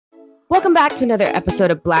Welcome back to another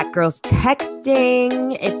episode of Black Girls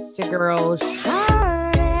Texting. It's your girl, Shade.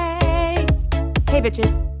 Hey,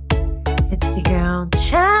 bitches. It's your girl,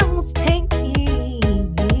 Charles Pinky.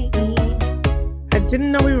 I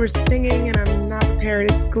didn't know we were singing and I'm not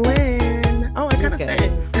prepared. It's Glenn. Oh, I gotta say.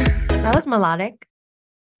 That was melodic.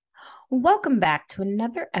 Welcome back to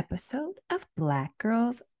another episode of Black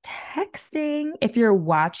Girls Texting. If you're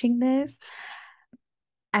watching this,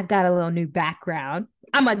 I've got a little new background.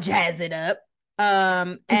 I'm gonna jazz it up.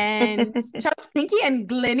 And Charles Pinky and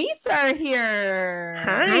Glennies are here.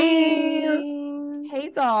 Hi.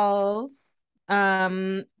 Hey, dolls.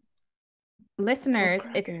 Listeners,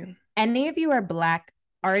 if any of you are Black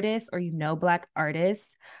artists or you know Black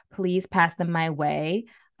artists, please pass them my way.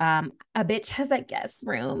 A bitch has a guest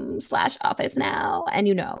room / office now,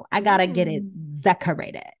 and I gotta get it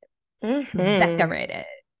decorated. Mm-hmm. Decorated.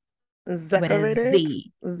 Decorated?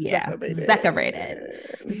 Z. Yeah. Decorated.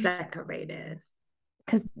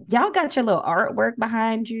 Because y'all got your little artwork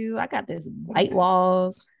behind you. I got this white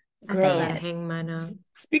walls. I still gotta hang mine up.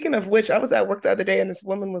 Speaking of which, I was at work the other day and this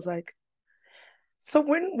woman was like, so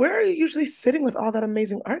where are you usually sitting with all that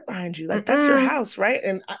amazing art behind you? Like, that's your house, right?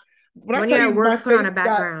 And when you're at work, put on a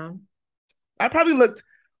background. I probably looked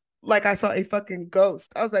like I saw a fucking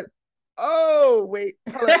ghost. I was like, oh, wait.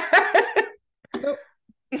 Nope.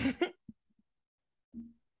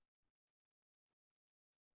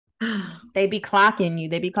 They be clocking you.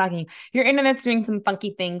 Your internet's doing some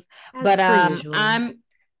funky things. As but per usual.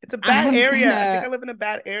 It's a bad area. I think I live in a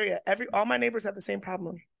bad area. All my neighbors have the same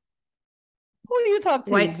problem. Who do you talk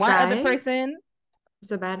to? White One side? other person?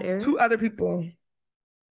 It's a bad area. 2 other people.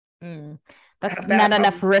 That's not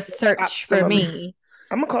enough research for me.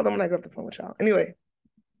 I'm gonna call them when I get off the phone with y'all. Anyway,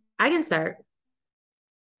 I can start.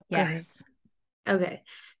 Yes. Okay.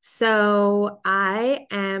 So I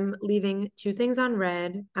am leaving 2 things on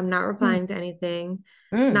red. I'm not replying to anything.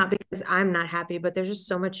 Not because I'm not happy, but there's just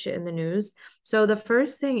so much shit in the news. So the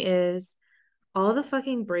first thing is all the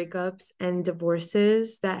fucking breakups and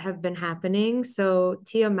divorces that have been happening. So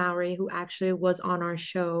Tia Mowry, who actually was on our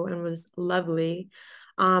show and was lovely,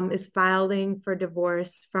 is filing for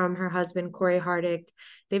divorce from her husband, Corey Hardick.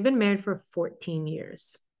 They've been married for 14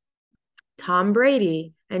 years. Tom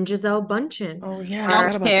Brady and Gisele Bündchen. Oh, yeah.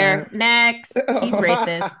 I don't care. Next. He's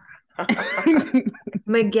racist.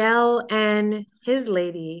 Miguel and his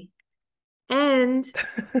lady. And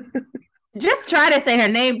just try to say her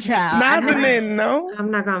name, child. Nazanin, no? I'm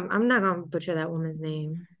not gonna butcher that woman's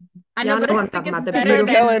name. I know, Y'all know what I'm talking about. The beautiful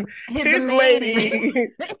Miguel and his lady.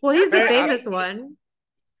 Well, he's the famous one.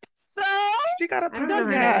 So she got a never heard of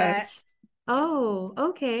that. podcast. Oh,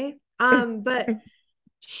 okay. But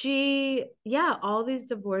all these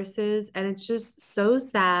divorces, and it's just so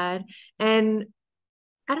sad. And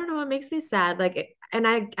I don't know what makes me sad. Like, and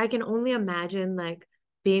I can only imagine like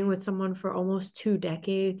being with someone for almost 2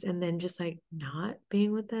 decades and then just like not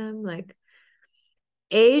being with them. Like,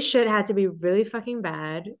 shit had to be really fucking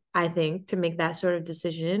bad, I think, to make that sort of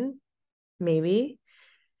decision, maybe.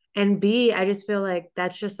 And B, I just feel like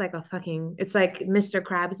that's just like it's like Mr.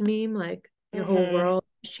 Krabs meme, like your whole world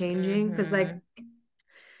is changing. Because like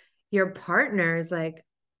your partner is like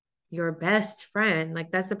your best friend. Like,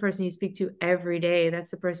 that's the person you speak to every day.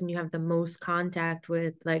 That's the person you have the most contact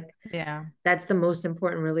with. Like, yeah, that's the most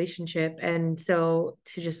important relationship. And so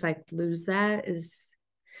to just like lose that is,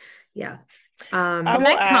 yeah. Can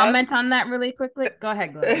I comment on that really quickly? Go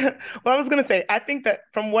ahead, Glenn. Well, I was going to say, I think that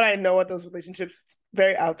from what I know of those relationships,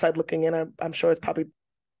 very outside looking in, I'm sure it's probably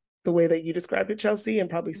the way that you described it, Chelsea, and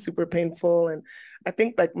probably super painful. And I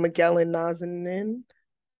think like Miguel and Nazanin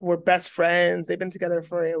were best friends. They've been together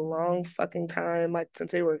for a long fucking time, like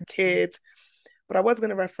since they were kids. But I was going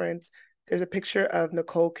to reference, there's a picture of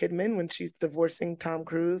Nicole Kidman when she's divorcing Tom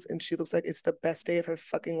Cruise, and she looks like it's the best day of her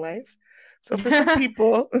fucking life. So for some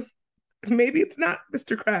people, maybe it's not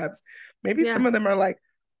Mr. Krabs. Maybe some of them are like,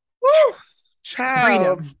 woo,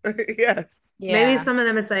 child. Yes. Yeah. Maybe some of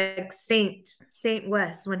them it's like Saint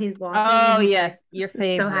West when he's walking. Oh, he's yes. like, your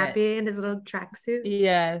favorite. So happy in his little tracksuit.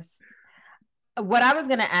 Yes. What I was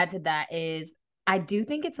going to add to that is I do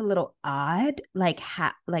think it's a little odd,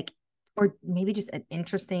 or maybe just an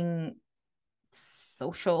interesting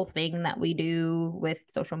social thing that we do with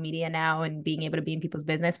social media now and being able to be in people's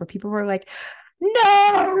business where people were like,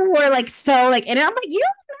 no, or like, so like, and I'm like, you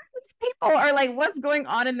don't know these people, or like what's going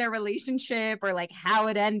on in their relationship, or like how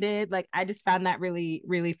it ended. Like, I just found that really,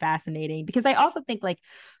 really fascinating, because I also think like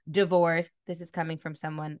divorce, this is coming from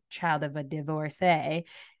someone, child of a divorcee,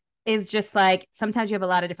 is just like sometimes you have a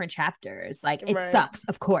lot of different chapters. Like it Right. sucks,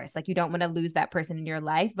 of course. Like you don't want to lose that person in your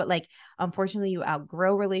life, but like unfortunately you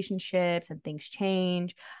outgrow relationships and things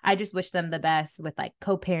change. I just wish them the best with like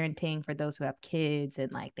co-parenting for those who have kids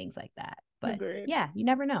and like things like that. But Agreed. yeah, you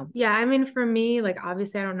never know. Yeah, I mean, for me, like,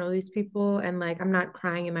 obviously, I don't know these people, and like, I'm not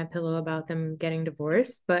crying in my pillow about them getting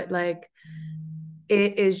divorced, but like,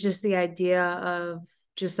 it is just the idea of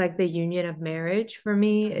just like the union of marriage for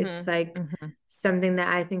me. It's like something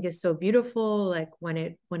that I think is so beautiful, like when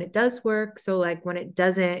it does work. So, like, when it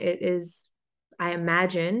doesn't, it is, I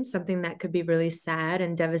imagine, something that could be really sad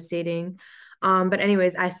and devastating. But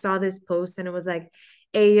anyways, I saw this post and it was like,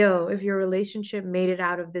 hey yo, if your relationship made it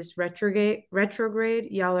out of this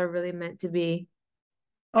retrograde, y'all are really meant to be.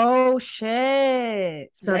 Oh shit.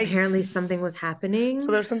 So apparently Yikes. something was happening.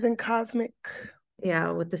 So there's something cosmic.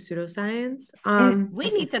 Yeah, with the pseudoscience.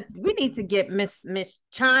 We need to get Miss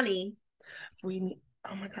Chani.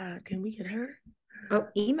 Oh my God, can we get her? Oh,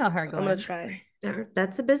 email her. I'm gonna try.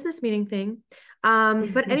 That's a business meeting thing.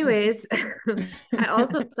 But anyways, I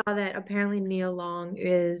also saw that apparently Nia Long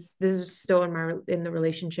this is still in the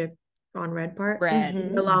relationship on Red part. Red.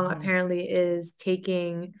 Nia Long apparently is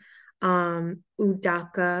taking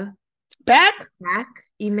Udaka back.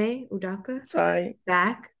 Ime Udaka. Sorry.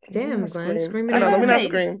 Back. Damn, Glenn, screaming. I know, let me not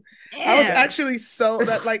scream. I was Yeah. actually so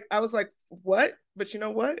that like I was like, what? But you know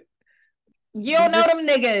what? You don't know them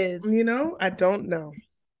niggas. You know, I don't know.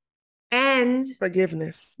 And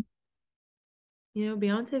forgiveness. You know,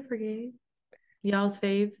 Beyonce forgave. Y'all's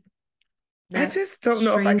fave. I just don't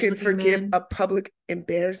know if I could forgive a public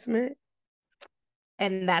embarrassment.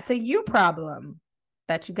 And that's a you problem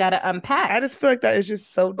that you got to unpack. I just feel like that is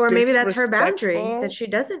just so Or maybe that's her boundary that she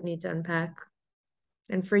doesn't need to unpack.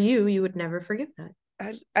 And for you, you would never forgive that.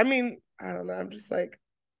 I mean, I don't know. I'm just like,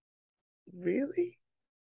 really?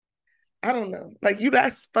 I don't know. Like, you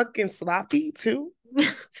that's fucking sloppy too.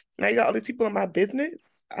 Now you got all these people in my business.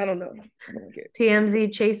 I don't know. I don't get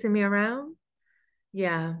TMZ chasing me around.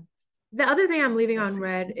 Yeah. The other thing I'm leaving on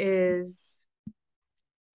red is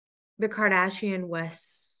the Kardashian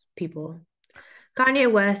West people.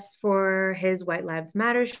 Kanye West for his White Lives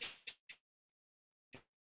Matter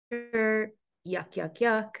shirt. Yuck, yuck,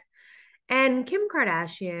 yuck. And Kim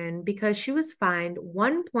Kardashian, because she was fined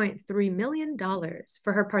 $1.3 million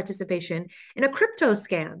for her participation in a crypto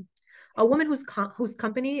scam. A woman whose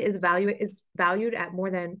company is valued at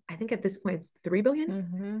more than, I think at this point it's $3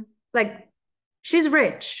 billion. Like, she's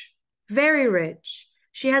rich, very rich.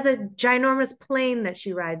 She has a ginormous plane that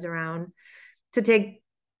she rides around to take.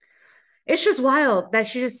 It's just wild that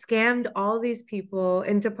she just scammed all these people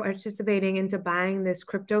into participating into buying this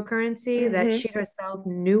cryptocurrency that she herself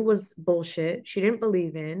knew was bullshit. She didn't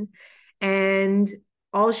believe in. And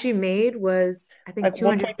all she made was, I think, like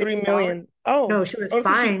 1.3 million. Oh no, she was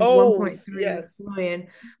fined 1.3 million.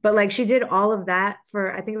 But like she did all of that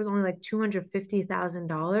for, I think it was only like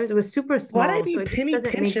 $250,000. It was super small. Why'd I be so penny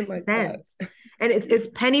pinching like that? And it's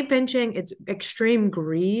penny pinching. It's extreme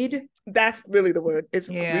greed. That's really the word. It's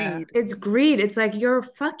greed. It's greed. It's like, you're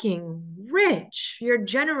fucking rich. You're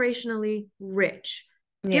generationally rich.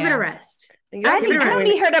 Give it a rest. I don't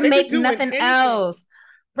need her to make nothing else.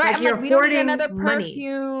 Right. Like, we don't need another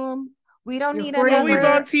perfume. We don't need another. Always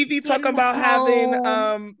on TV talking about having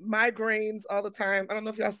migraines all the time. I don't know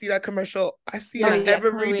if y'all see that commercial. I see it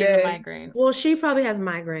every day. Migraines. Well, she probably has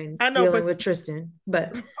migraines. I know, dealing with Tristan,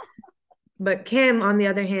 but Kim, on the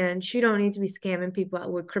other hand, she don't need to be scamming people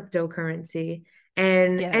out with cryptocurrency.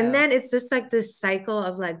 And then it's just like this cycle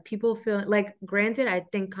of like people feeling like, granted, I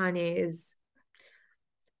think Kanye is,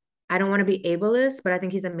 I don't want to be ableist, but I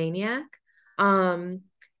think he's a maniac,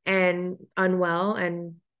 and unwell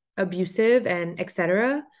and abusive and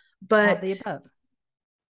etc. But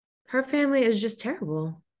her family is just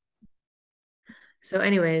terrible. So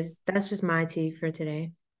anyways, that's just my tea for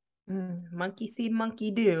today. Monkey see,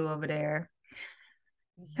 monkey do over there.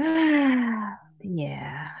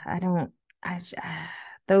 Yeah,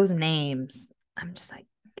 those names, I'm just like,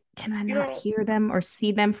 can I not hear them or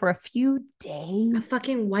see them for a few days? A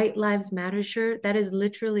fucking White Lives Matter shirt, that is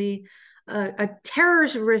literally a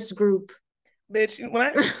terrorist group. Bitch, when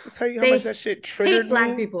I tell you how much that shit triggered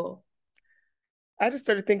Black people. I just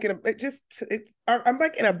started thinking of it. I'm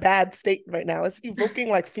like in a bad state right now. It's evoking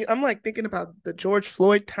like I'm like thinking about the George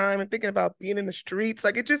Floyd time and thinking about being in the streets.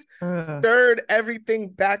 Like it just stirred everything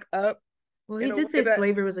back up. Well, he did say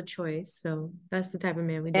slavery was a choice, so that's the type of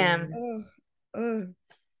man we do.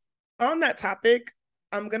 On that topic,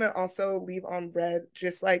 I'm gonna also leave on red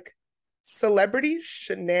just like celebrity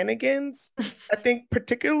shenanigans. I think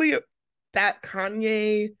particularly that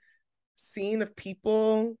Kanye scene of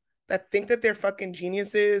people that think that they're fucking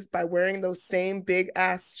geniuses by wearing those same big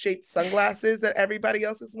ass shaped sunglasses that everybody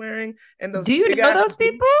else is wearing, and those Do you big know ass those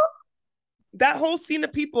people? that whole scene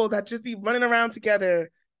of people that just be running around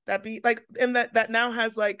together, that be like, and that now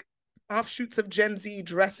has like offshoots of Gen Z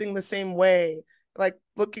dressing the same way, like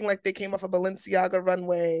looking like they came off a Balenciaga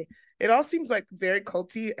runway. It all seems like very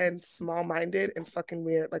culty and small-minded and fucking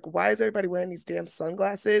weird. Like, why is everybody wearing these damn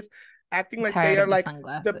sunglasses, acting like they are like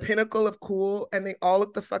the pinnacle of cool, and they all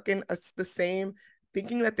look the same,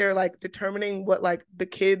 thinking that they're like determining what like the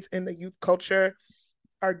kids in the youth culture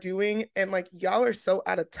are doing, and like y'all are so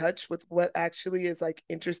out of touch with what actually is like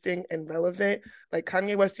interesting and relevant. Like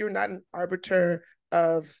Kanye West, you're not an arbiter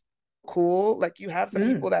of cool. Like you have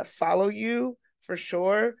some people that follow you for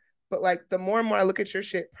sure, but like the more and more I look at your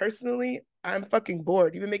shit personally, I'm fucking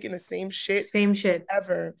bored. You've been making the same shit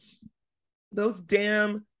ever. Those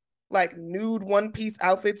damn like nude one piece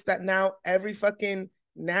outfits that now every fucking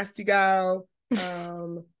nasty gal,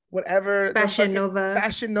 whatever, Fashion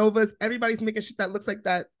Novas, everybody's making shit that looks like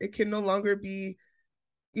that. It can no longer be,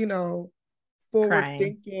 you know, forward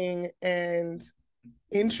thinking and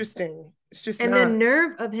interesting. It's just and not. the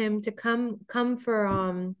nerve of him to come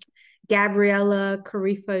for Gabriella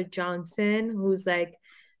Carifa Johnson, who's like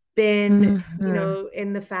been you know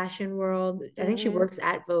in the fashion world. I think she works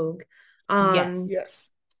at Vogue.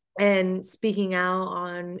 Yes. And speaking out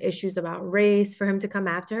on issues about race, for him to come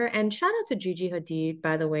after her. And shout out to Gigi Hadid,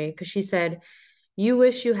 by the way, because she said, "You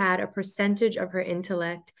wish you had a percentage of her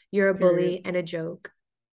intellect. You're a bully and a joke."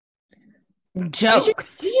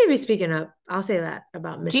 Jokes. Gigi be speaking up. I'll say that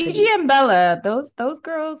about Miss Gigi Hadid. and Bella, those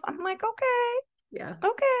girls. I'm like, okay, yeah,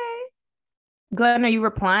 okay. Glenn, are you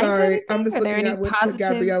replying? Sorry, I'm just looking at went to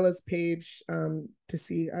Gabriella's page to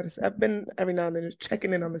see. I've been every now and then just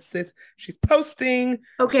checking in on the sis. She's posting.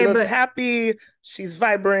 Okay, she looks happy. She's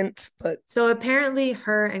vibrant. But so apparently,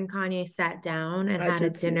 her and Kanye sat down and had a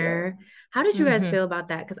dinner. How did you guys feel about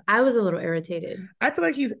that? Because I was a little irritated. I feel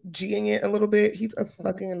like he's G'ing it a little bit. He's a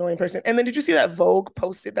fucking annoying person. And then did you see that Vogue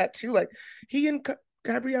posted that too? Like he and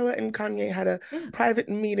Gabriella and Kanye had a private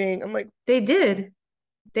meeting. I'm like, they did.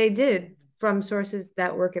 From sources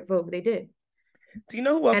that work at Vogue, they did. Do you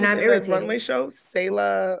know who else was in the runway show?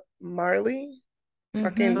 Selah Marley,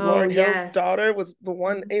 fucking Lauryn Hill's daughter, was the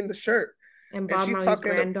one in the shirt. And Bob Marley's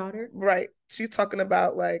granddaughter. Right. She's talking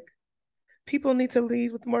about like people need to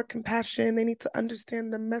lead with more compassion. They need to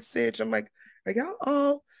understand the message. I'm like, are y'all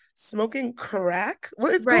all smoking crack?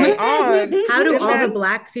 What is going on? How do all the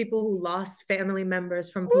Black people who lost family members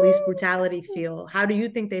from police brutality feel? How do you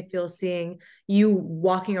think they feel seeing you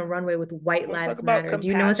walking a runway with White Lives Matter? Do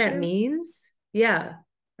you know what that means? Yeah.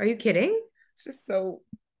 Are you kidding? It's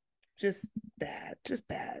just bad. Just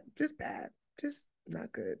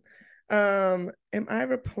not good. Am I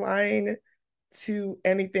replying to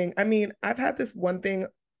anything? I mean, I've had this one thing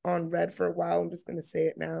on Red for a while. I'm just going to say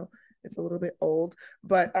it now. It's a little bit old,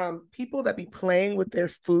 but people that be playing with their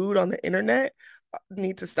food on the internet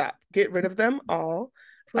need to stop. Get rid of them all.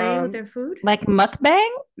 Playing with their food? Like mukbang?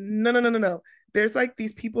 No. There's like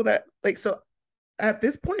these people that like, so at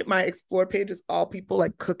this point, my explore page is all people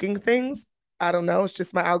like cooking things. I don't know. It's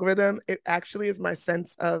just my algorithm. It actually is my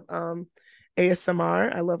sense of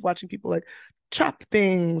ASMR. I love watching people like chop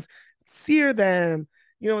things, sear them.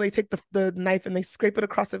 You know, they take the knife and they scrape it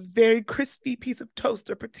across a very crispy piece of toast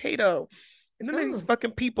or potato. And then there's these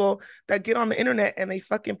fucking people that get on the internet and they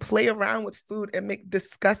fucking play around with food and make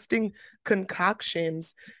disgusting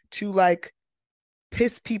concoctions to like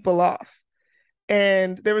piss people off.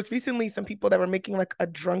 And there was recently some people that were making like a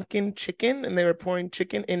drunken chicken, and they were pouring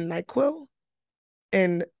chicken in NyQuil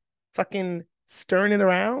and fucking stirring it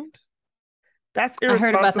around. That's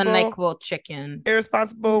irresponsible. I heard about the NyQuil chicken.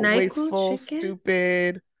 Irresponsible, wasteful,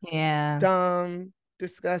 stupid, dumb,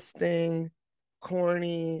 disgusting,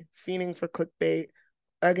 corny, fiending for clickbait.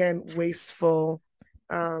 Again, wasteful.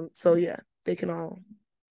 So yeah, they can all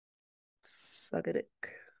suck a dick.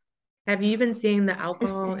 Have you been seeing the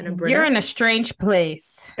alcohol in a Brita? You're in a strange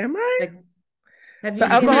place. Am I? Like, have you the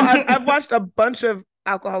alcohol? I've watched a bunch of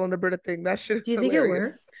alcohol in the Brita thing. That shit is Do you hilarious. think it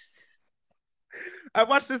works? I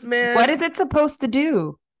watched this man. What is it supposed to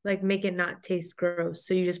do? Like make it not taste gross.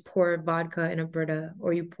 So you just pour vodka in a Brita,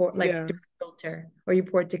 or you pour like through the filter, or you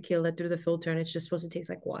pour tequila through the filter, and it's just supposed to taste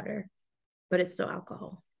like water, but it's still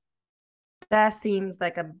alcohol. That seems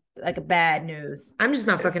like a bad news. I'm just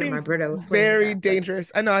not fucking my Brita. Very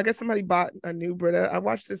dangerous. I know. I guess somebody bought a new Brita. I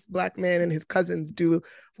watched this Black man and his cousins do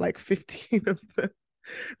like 15 of them.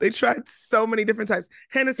 They tried so many different types.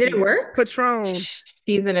 Hennessy. Did it work? Patron.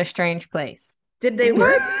 She's in a strange place. Did they What?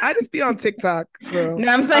 work? I just be on TikTok, girl.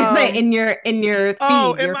 No, I'm saying in your feed.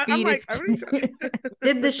 Oh, Your I'm feed like, is. I really try.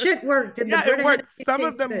 Did the shit work? Did the Yeah, it Brita worked. Hennessy Some of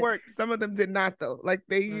taste them good? worked. Some of them did not, though. Like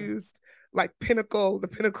they used like Pinnacle. The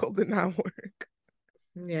Pinnacle did not work.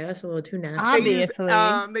 Yeah, that's a little too nasty. Obviously.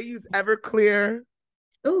 They use Everclear.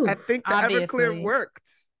 I Ooh. think the Everclear Obviously. worked.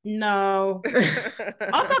 No.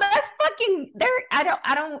 Also, that's fucking.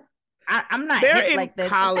 I'm not They're hip in like this.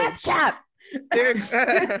 But college. that's cap.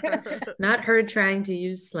 Not her trying to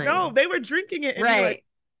use slang. No, they were drinking it and be like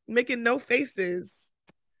making no faces.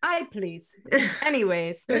 I please.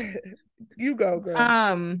 Anyways, You go,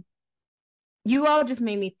 girl. you all just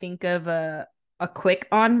made me think of a quick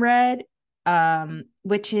on red,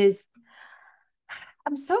 which is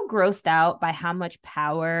I'm so grossed out by how much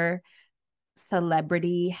power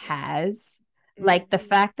celebrity has. Like the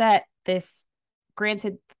fact that this,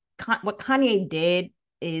 granted, what Kanye did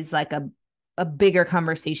is like a bigger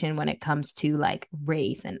conversation when it comes to like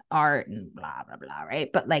race and art and blah blah blah, right?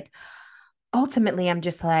 But like ultimately, I'm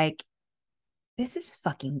just like, this is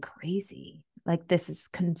fucking crazy. Like this is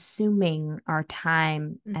consuming our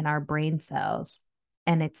time and our brain cells,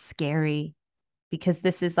 and it's scary because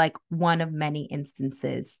this is like one of many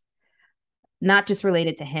instances, not just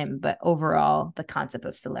related to him, but overall the concept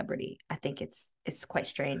of celebrity. I think it's quite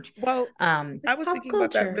strange. Well, I was thinking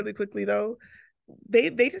about that really quickly though.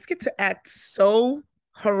 They just get to act so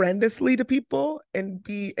horrendously to people and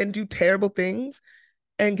do terrible things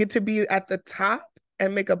and get to be at the top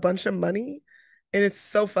and make a bunch of money. And it's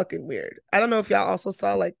so fucking weird. I don't know if y'all also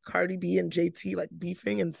saw like Cardi B and JT like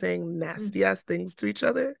beefing and saying nasty ass things to each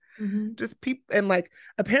other. Just people, and like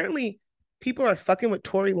apparently people are fucking with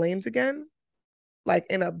Tory Lanez again, like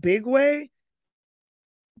in a big way.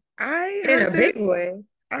 I heard big way.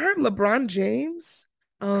 I heard LeBron James.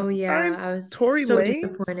 Oh yeah, I was Tory so Lanez?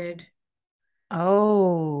 disappointed.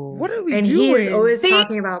 Oh, what are we and doing? he is always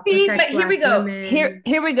talking about protect but here we Black go. women.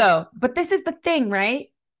 Here we go. But this is the thing, right?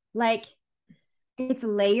 Like it's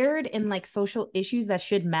layered in like social issues that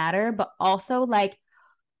should matter, but also like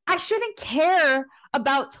I shouldn't care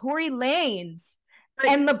about Tory Lanez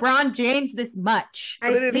and LeBron James this much.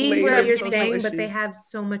 I see what you're saying, but they have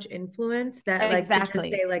so much influence that like to just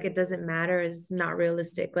say like it doesn't matter is not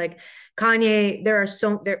realistic. Like Kanye,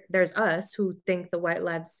 there's us who think the White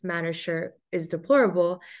Lives Matter shirt is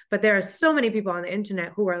deplorable, but there are so many people on the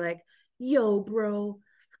internet who are like, yo, bro,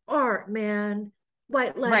 art, man.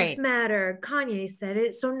 White Lives Matter. Kanye said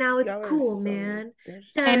it, so now it's cool, man.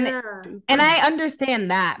 And I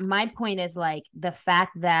understand that. My point is like the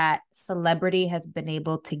fact that celebrity has been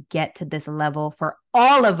able to get to this level for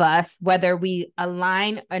all of us, whether we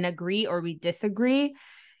align and agree or we disagree,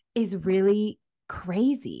 is really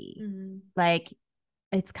crazy. Like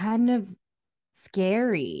it's kind of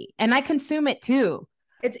scary, and I consume it too.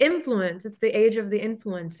 It's influence. It's the age of the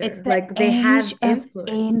influencer. It's like they have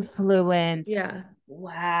influence. Yeah.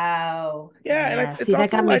 Wow. Yeah, and it's see, also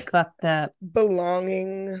that got like me fucked up.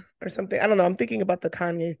 Belonging or something. I don't know. I'm thinking about the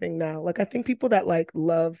Kanye thing now. Like I think people that like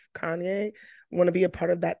love Kanye want to be a part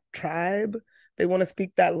of that tribe. They want to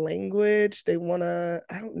speak that language. They want to,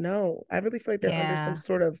 I don't know. I really feel like they're under some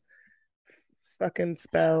sort of fucking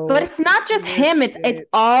spell. But it's not just him. It's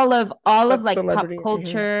all of like celebrity. Pop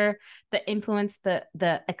culture, the influence,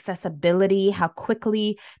 the accessibility, how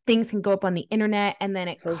quickly things can go up on the internet, and then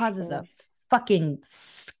it causes a fucking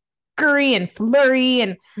scurry and flurry.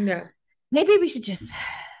 And maybe we should just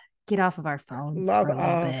get off of our phones for a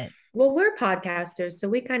little bit. Well, we're podcasters, so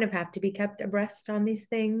we kind of have to be kept abreast on these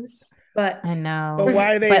things. But I know. But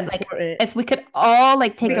why are they important? Like, if we could all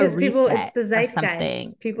like take a reset, people, it's the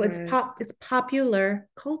zeitgeist. People, it's popular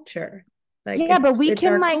culture. Like but we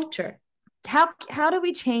can like culture. How do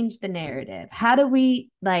we change the narrative? How do we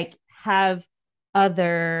like have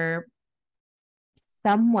other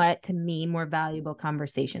somewhat, to me, more valuable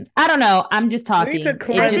conversations? I don't know. I'm just talking. It just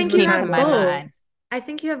came to my mind. I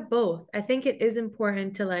think you have both. I think it is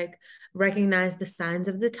important to like recognize the signs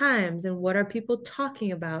of the times and what are people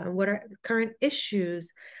talking about and what are current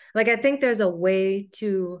issues. Like I think there's a way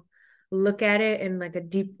to look at it in like a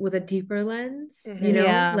deeper lens, you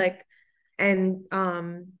know, like and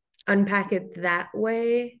unpack it that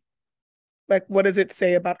way. Like what does it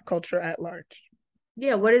say about culture at large?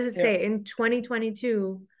 Yeah, what does it say in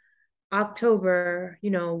 2022 October,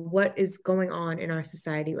 you know, what is going on in our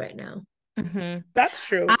society right now? That's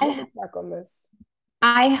true. We'll look back on this.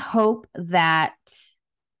 I hope that,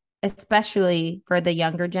 especially for the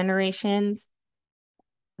younger generations,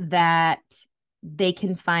 that they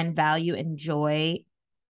can find value and joy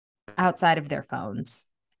outside of their phones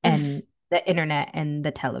and the internet and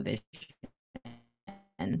the television.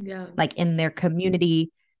 Like in their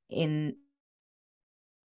community, in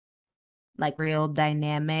like real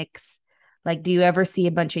dynamics. Like, do you ever see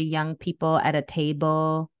a bunch of young people at a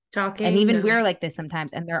table? Talking, And even no. we're like this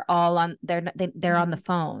sometimes, and they're all on they're on the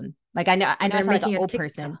phone. Like I know I they're sound like an making a old TikTok.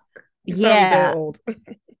 person. You sound very Yeah. old.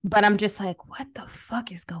 But I'm just like, what the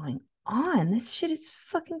fuck is going on? This shit is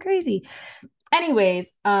fucking crazy. Anyways,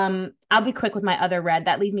 I'll be quick with my other red.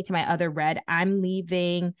 That leads me to my other red. I'm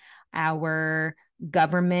leaving our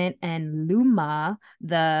government and Luma,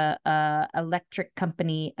 the electric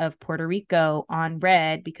company of Puerto Rico, on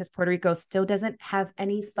red because Puerto Rico still doesn't have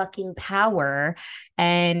any fucking power.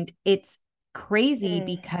 And it's crazy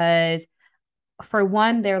because for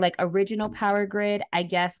one, their like original power grid, I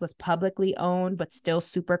guess, was publicly owned, but still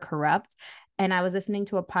super corrupt. And I was listening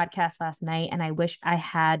to a podcast last night, and I wish I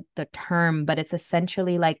had the term, but it's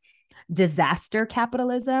essentially like disaster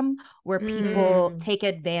capitalism, where people take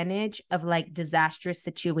advantage of like disastrous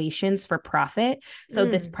situations for profit. So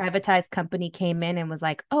this privatized company came in and was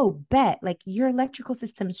like, oh, bet, like your electrical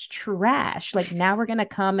system's trash. Like now we're going to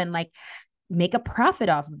come and like make a profit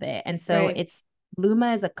off of it. And so it's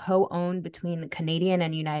Luma is a co-owned between the Canadian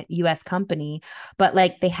and US company, but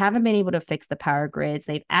like they haven't been able to fix the power grids.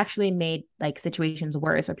 They've actually made like situations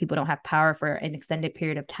worse where people don't have power for an extended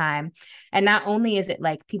period of time. And not only is it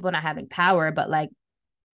like people not having power, but like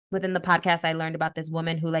within the podcast, I learned about this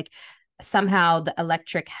woman who like somehow the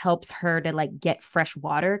electric helps her to like get fresh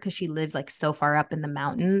water because she lives like so far up in the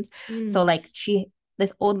mountains. So like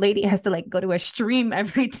this old lady has to like go to a stream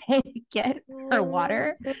every day to get her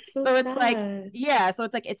water. That's so it's sad. like, yeah. So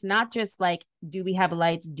it's like, it's not just like, do we have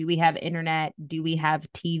lights? Do we have internet? Do we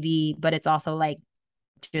have TV? But it's also like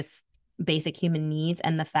just basic human needs.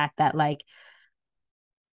 And the fact that like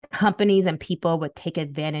companies and people would take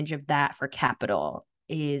advantage of that for capital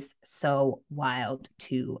is so wild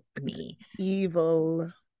to me.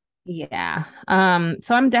 Evil. Yeah.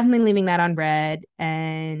 So I'm definitely leaving that on red.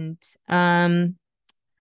 And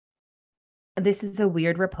this is a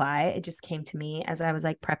weird reply. It just came to me as I was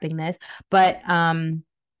like prepping this, but I'm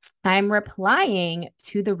replying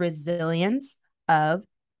to the resilience of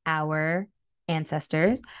our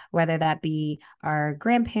ancestors, whether that be our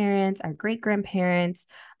grandparents, our great grandparents.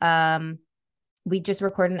 We just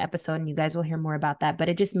recorded an episode and you guys will hear more about that, but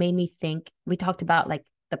it just made me think. We talked about like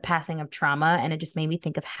the passing of trauma, and it just made me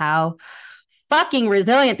think of how fucking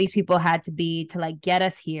resilient these people had to be to like get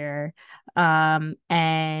us here.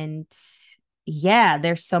 And yeah,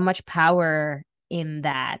 there's so much power in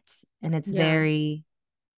that, and it's very,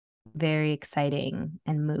 very exciting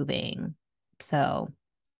and moving. So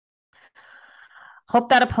hope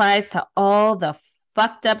that applies to all the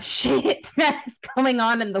fucked up shit that is going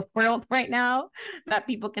on in the world right now, that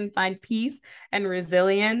people can find peace and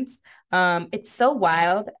resilience. It's so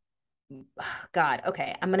wild. God,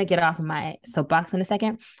 okay, I'm gonna get off of my soapbox in a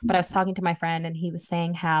second, but I was talking to my friend and he was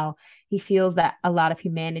saying how he feels that a lot of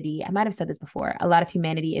humanity, I might have said this before, a lot of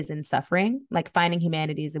humanity is in suffering, like finding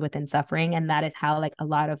humanity is within suffering. And that is how like a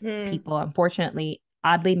lot of people, unfortunately,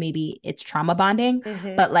 oddly, maybe it's trauma bonding,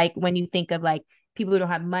 but like when you think of like people who don't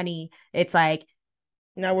have money, it's like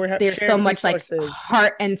now there's so much resources. Like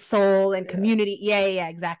heart and soul and community. Yeah,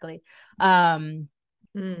 exactly. And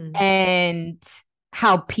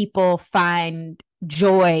how people find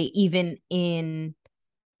joy even in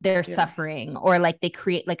their suffering, or like they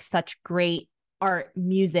create like such great art,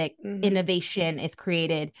 music, innovation is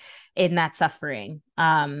created in that suffering.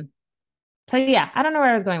 So yeah, I don't know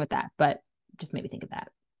where I was going with that, but just made me think of that.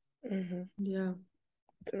 Yeah,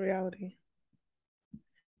 it's a reality.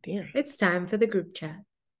 Damn, it's time for the group chat.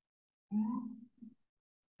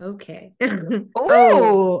 Okay.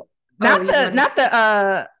 No. I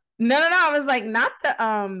was like, not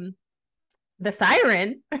the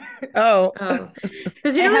siren.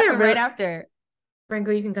 Because you know what right after. Franco,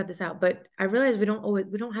 you can cut this out, but I realize we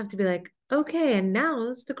don't have to be like, okay, and now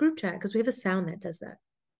it's the group chat, because we have a sound that does that.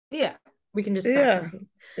 Yeah, we can just stop talking.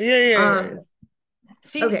 Yeah.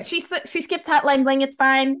 She skipped Hotline Bling. It's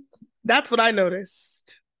fine. That's what I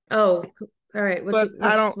noticed. Oh, all right.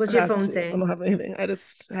 What's your phone saying? I don't have anything. I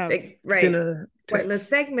just have dinner. Pointless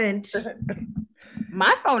segment.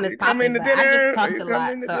 My phone is popping, but I just talked a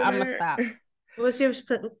lot, so I'm gonna stop. What's your?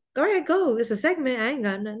 All right, go. It's a segment. I ain't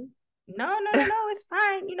got nothing. No, it's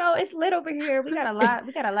fine. You know, it's lit over here. We got a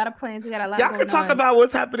lot of plans. We got a lot. Y'all can talk about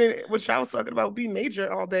what's happening, what y'all was talking about, be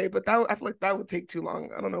major all day, but I feel like that would take too long.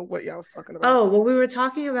 I don't know what y'all was talking about. Oh, well, we were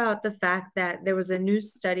talking about the fact that there was a new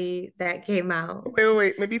study that came out.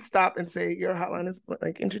 Wait. Maybe stop and say your hotline is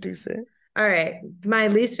like, introduce it. All right. My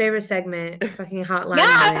least favorite segment, fucking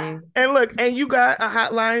hotline bling. And look, and you got a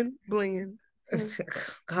hotline blinging.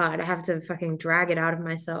 God, I have to fucking drag it out of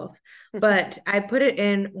myself. But I put it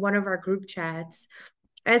in one of our group chats,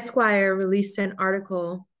 Esquire released an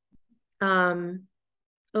article.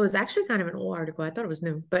 It was actually kind of an old article. I thought it was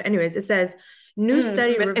new. But anyways, it says new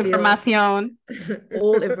study reveals Misinformation.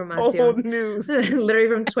 old information. Old news. Literally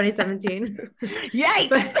from 2017.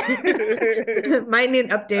 Yikes. Might need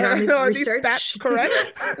an update on this research. That's correct.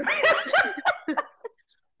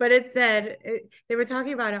 But it said, they were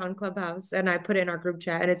talking about it on Clubhouse, and I put it in our group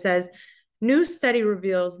chat, and it says, new study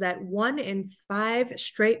reveals that 1 in 5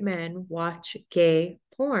 straight men watch gay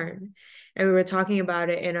porn. And we were talking about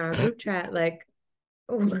it in our group chat, like,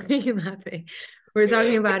 oh, why are you laughing? We were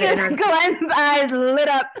talking about it in our Glenn's eyes lit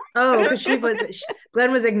up. Oh, because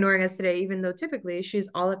Glenn was ignoring us today, even though typically she's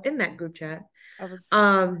all up in that group chat. I was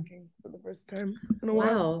for the first time in a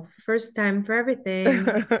while. Wow, first time for everything.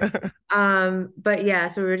 But yeah,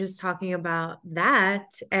 so we were just talking about that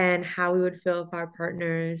and how we would feel if our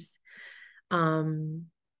partners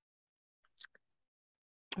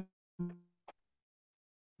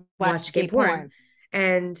watch gay porn.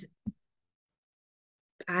 And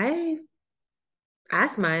I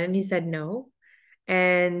asked mine and he said no.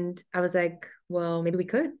 And I was like, well, maybe we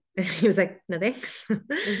could. And he was like, no, thanks. But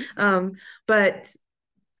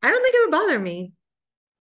I don't think it would bother me.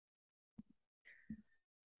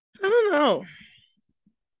 I don't know.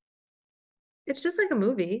 It's just like a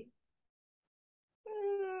movie.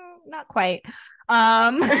 Not quite.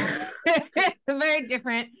 Very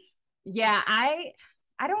different. Yeah, I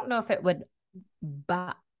don't know if it would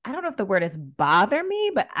I don't know if the word is bother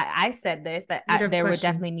me, but I said this, that there would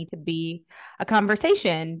definitely need to be a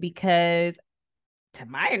conversation because to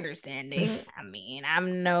my understanding, I mean,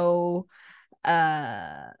 I'm no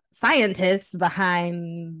scientist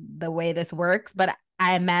behind the way this works, but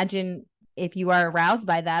I imagine if you are aroused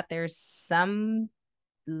by that, there's some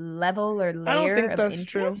level or layer I don't think of that's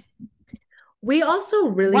interest. true. We also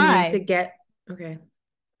really need to get okay.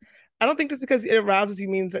 I don't think just because it arouses you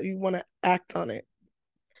means that you want to act on it.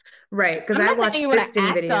 Right, because I watch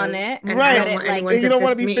fisting videos on it, right? You don't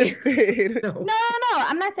want to be fisted. No.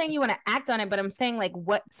 I'm not saying you want to act on it, but I'm saying like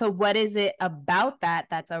what? So what is it about that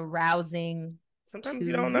that's arousing? Sometimes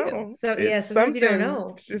you don't know. So yeah, sometimes you don't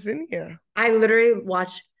know. It's just in here. I literally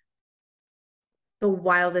watch the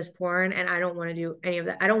wildest porn, and I don't want to do any of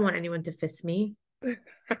that. I don't want anyone to fist me.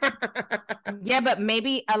 Yeah, but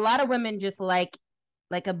maybe a lot of women just like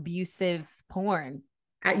abusive porn.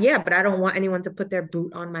 Yeah, but I don't want anyone to put their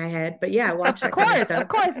boot on my head. But yeah, I watch that of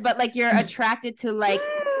course. But like you're attracted to like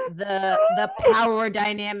the power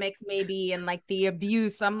dynamics maybe and like the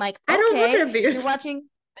abuse. So I'm like, okay, I don't want abuse. You're watching.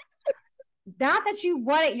 Not that you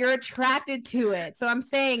want it, you're attracted to it. So I'm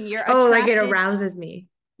saying you're attracted. like it arouses me.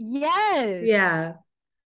 Yes. Yeah.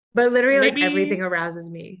 But literally like everything arouses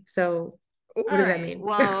me. So what does that mean?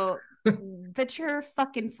 Well, that you're a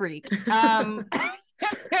fucking freak. No,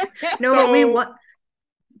 but we want.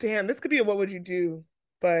 Damn, this could be a what would you do,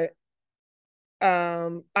 but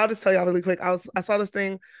I'll just tell y'all really quick. I saw this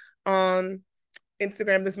thing on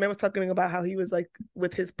Instagram. This man was talking about how he was like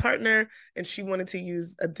with his partner and she wanted to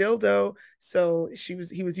use a dildo, so he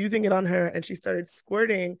was using it on her and she started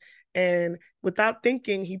squirting, and without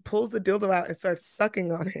thinking he pulls the dildo out and starts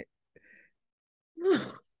sucking on it.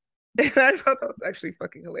 And I thought that was actually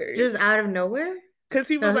fucking hilarious. Just out of nowhere? Because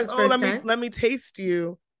he was like, oh, let me taste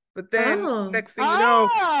you. But then next thing you know,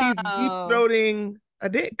 he's deep throating a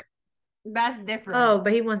dick. That's different. Oh,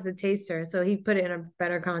 but he wants to taste her, so he put it in a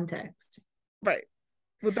better context. Right.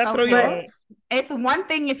 Would that throw you off? It's one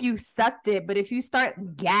thing if you sucked it, but if you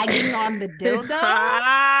start gagging on the dildo,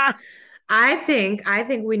 I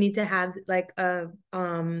think we need to have like a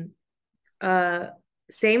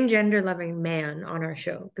same gender loving man on our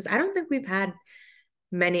show, because I don't think we've had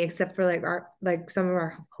many except for like some of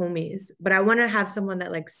our homies, but I want to have someone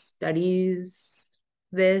that like studies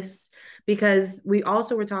this, because we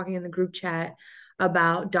also were talking in the group chat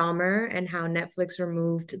about Dahmer and how Netflix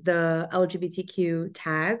removed the LGBTQ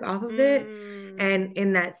tag off of it. And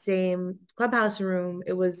in that same Clubhouse room,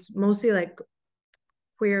 it was mostly like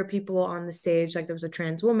queer people on the stage. Like there was a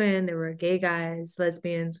trans woman, there were gay guys,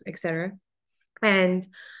 lesbians, etc. And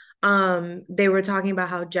they were talking about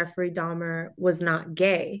how Jeffrey Dahmer was not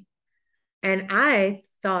gay. And I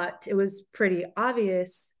thought it was pretty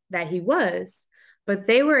obvious that he was, but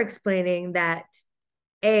they were explaining that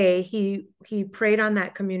he preyed on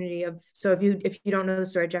that community of, so if you don't know the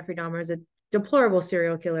story, Jeffrey Dahmer is a deplorable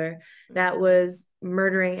serial killer that was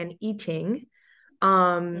murdering and eating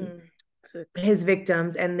his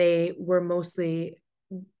victims, and they were mostly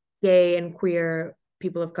gay and queer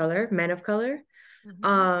people of color, men of color.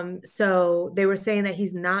 So they were saying that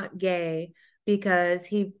he's not gay because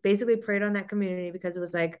he basically preyed on that community because it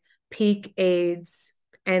was like peak AIDS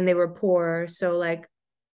and they were poor. So like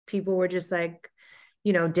people were just like,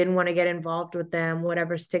 didn't want to get involved with them,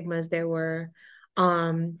 whatever stigmas there were.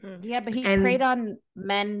 Yeah, but he and preyed on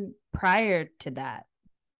men prior to that.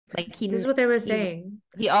 Like this is what they were he saying.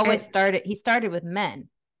 he always started with men.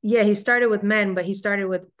 Yeah, he started with men, but he started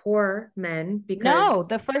with poor men because No,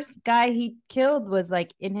 the first guy he killed was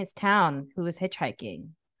like in his town who was hitchhiking.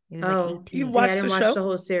 He was like Oh, 18. You see, I watched didn't the watch show? the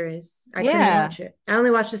whole series. I couldn't Yeah. watch it. I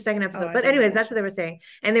only watched the second episode. I But didn't anyways, watch that's what it. they were saying.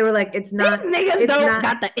 And they were like, it's not, Niggas it's don't not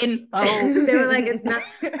got the info. they were like, it's not,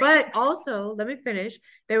 but also, let me finish.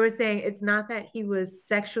 They were saying it's not that he was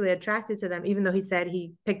sexually attracted to them, even though he said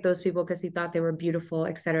he picked those people because he thought they were beautiful,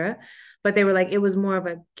 etc. But they were like, it was more of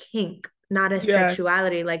a kink, not a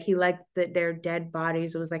sexuality. Like he liked their dead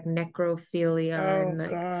bodies. It was like necrophilia. Oh and like,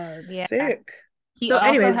 God, Yeah. sick. He So also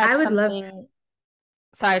anyways, had I would love. something.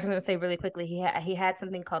 Sorry, I was gonna say really quickly. He had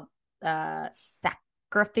something called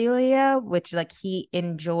sacrophilia, which like he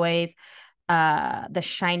enjoys the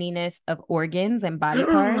shininess of organs and body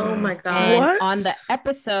parts. Oh my And God. on the What?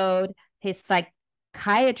 episode, his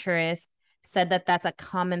psychiatrist said that that's a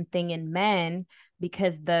common thing in men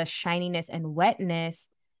because the shininess and wetness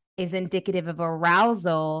is indicative of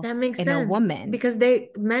arousal That makes in sense. a woman. Because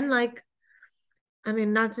men like, I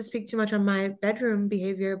mean, not to speak too much on my bedroom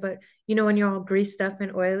behavior, but when you're all greased up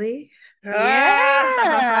and oily.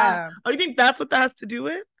 Yeah. Oh, you think that's what that has to do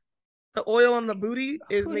with? The oil on the booty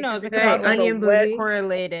Who makes you knows? think It could about be like a onion wet. booty.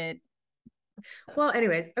 correlated. Well,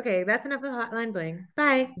 anyways, okay, that's enough of the hotline bling.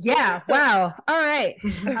 Bye. Yeah. Wow. All right.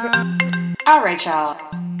 All right, y'all.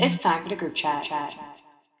 It's time for the group chat.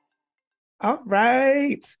 All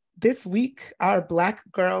right. This week, our Black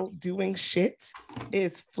girl doing shit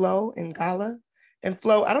is Flo Ngala. And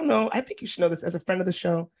Flo, I don't know, I think you should know this as a friend of the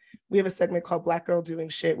show. We have a segment called Black Girl Doing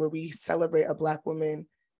Shit where we celebrate a Black woman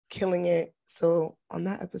killing it. So on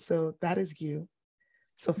that episode, that is you.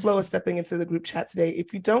 So Flo is stepping into the group chat today.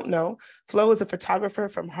 If you don't know, Flo is a photographer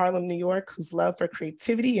from Harlem, New York, whose love for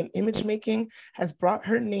creativity and image making has brought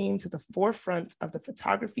her name to the forefront of the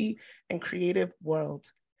photography and creative world.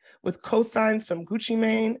 With co-signs from Gucci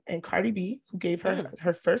Mane and Cardi B, who gave her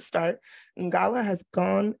her first start, Ngala has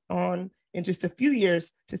gone on in just a few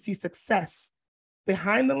years to see success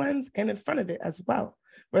behind the lens and in front of it as well,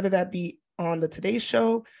 whether that be on the Today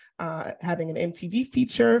Show, having an MTV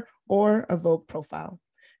feature, or a Vogue profile.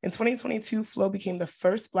 In 2022, Flo became the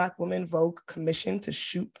first Black woman Vogue commissioned to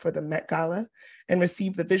shoot for the Met Gala and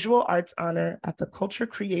received the Visual Arts Honor at the Culture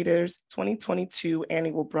Creators 2022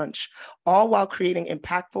 Annual Brunch, all while creating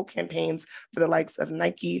impactful campaigns for the likes of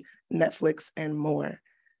Nike, Netflix, and more.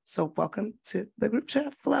 So welcome to the group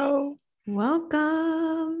chat, Flo.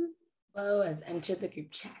 Welcome. Flo has entered the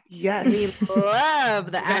group chat. Yes. We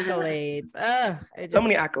love the accolades. So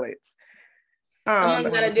many accolades.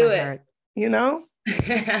 Someone's got to do it. You know?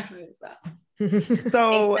 Thanks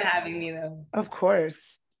So, for having me, though. Of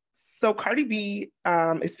course. So Cardi B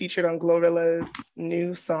is featured on Glorilla's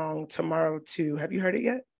new song, Tomorrow 2. Have you heard it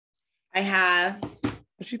yet? I have.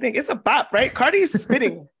 What you think? It's a bop, right? Cardi's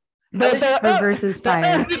spitting. Her verse is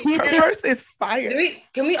fire. Her verse is fire.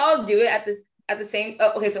 Can we all do it at the same?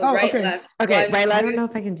 Oh, okay. So right, okay. left. Okay, one, right, I left. don't know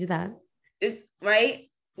if I can do that. It's right,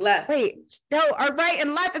 left. Wait, no, our right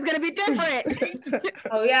and left is gonna be different.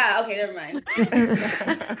 Oh yeah. Okay, never mind.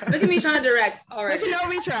 Look at me trying to direct. All right. But you know,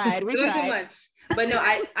 we tried. We Doing tried. too much. But no,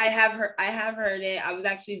 I have heard it. I was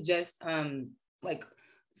actually just like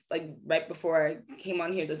right before I came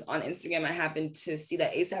on here, just on Instagram, I happened to see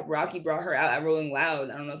that ASAP Rocky brought her out at Rolling Loud.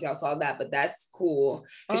 I don't know if y'all saw that, but that's cool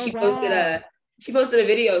because she posted a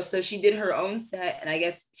video. So she did her own set, and I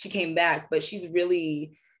guess she came back, but she's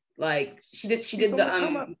really like she did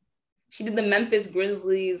the Memphis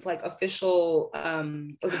Grizzlies like official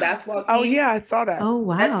of the basketball team. Oh yeah, I saw that. Oh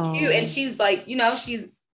wow. That's cute. And she's like,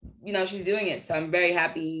 she's doing it. So I'm very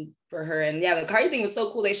happy for her. And yeah, the Cardi thing was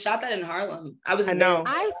so cool. They shot that in Harlem. I know.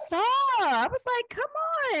 I saw. I was like, come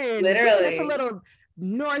on. Literally. It's a little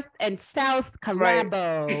North and South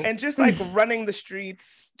collabo. Right. And just like running the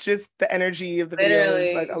streets, just the energy of the video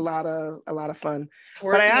is like a lot of fun.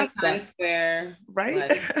 Twerking but I asked in Times Square,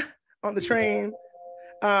 right? On the train.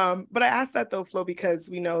 But I asked that though, Flo, because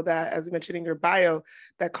we know that, as we mentioned in your bio,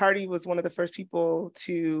 that Cardi was one of the first people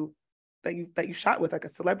that you shot with, like a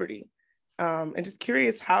celebrity. And just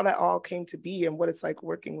curious how that all came to be and what it's like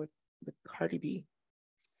working with Cardi B.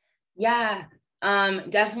 Yeah,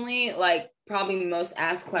 definitely like probably most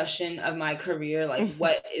asked question of my career, like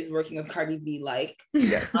what is working with Cardi B like?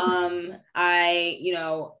 Yes. I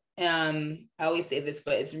always say this,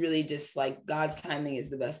 but it's really just like God's timing is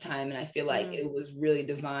the best time. And I feel like it was really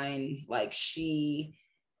divine. Like she,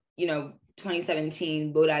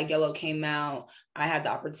 2017, Bodak Yellow came out. I had the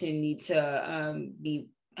opportunity to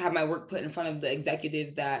have my work put in front of the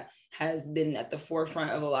executive that has been at the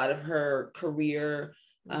forefront of a lot of her career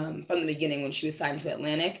from the beginning when she was signed to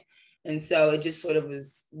Atlantic. And so it just sort of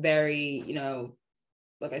was very, you know,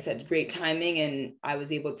 like I said, great timing. And I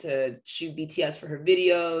was able to shoot BTS for her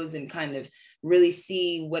videos and kind of really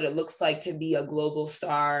see what it looks like to be a global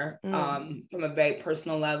star from a very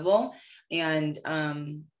personal level. And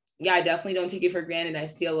yeah, I definitely don't take it for granted. I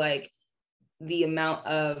feel like the amount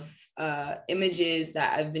of images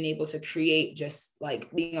that I've been able to create, just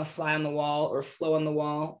like being a fly on the wall or Flo on the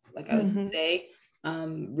wall, like I would say,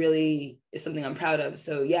 really is something I'm proud of.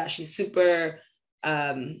 So yeah, she's super,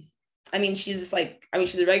 I mean, she's just like, I mean,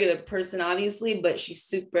 she's a regular person, obviously, but she's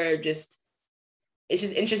super just, it's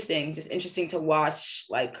just interesting to watch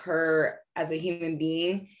like her as a human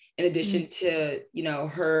being, in addition to, you know,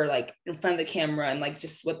 her like in front of the camera and like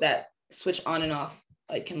just what that switch on and off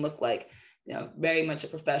like can look like. You know, very much a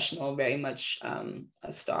professional, very much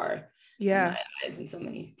a star. Yeah. In my eyes and so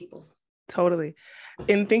many people's. Totally.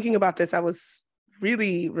 In thinking about this, I was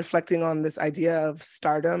really reflecting on this idea of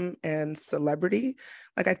stardom and celebrity.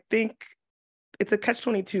 Like, I think it's a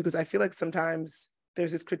catch-22 because I feel like sometimes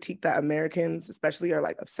there's this critique that Americans especially are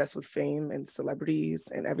like obsessed with fame and celebrities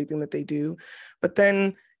and everything that they do. But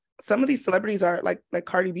then some of these celebrities are like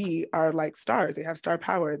Cardi B are like stars. They have star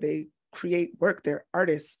power. They create work. They're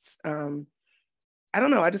artists. I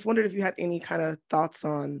don't know. I just wondered if you had any kind of thoughts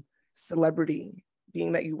on celebrity,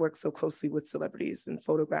 being that you work so closely with celebrities and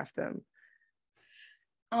photograph them.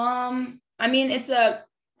 I mean, it's a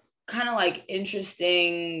kind of like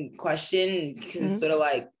interesting question because it's sort of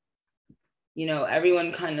like, you know,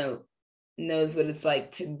 everyone kind of knows what it's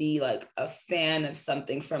like to be like a fan of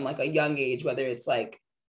something from like a young age, whether it's like,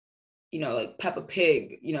 you know, like Peppa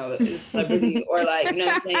Pig, you know, celebrity, or like, you know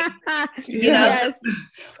what I'm saying? You know, Yes.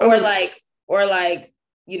 or like,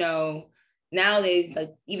 you know, nowadays,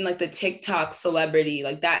 like even like the TikTok celebrity,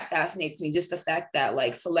 like that fascinates me. Just the fact that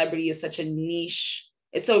like celebrity is such a niche,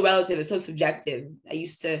 it's so relative, it's so subjective. I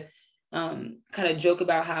used to kind of joke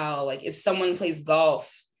about how like if someone plays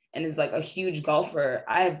golf and is like a huge golfer,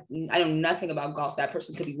 I know nothing about golf. That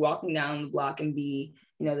person could be walking down the block and be,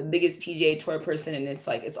 you know, the biggest PGA Tour person, and it's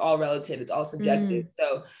like it's all relative, it's all subjective.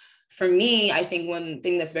 So for me, I think one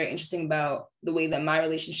thing that's very interesting about the way that my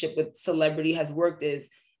relationship with celebrity has worked is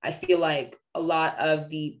I feel like a lot of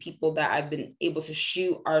the people that I've been able to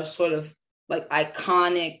shoot are sort of like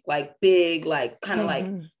iconic, like big, like kind of like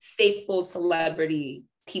staple celebrity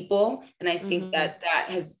people. And I think that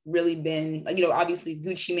has really been like, you know, obviously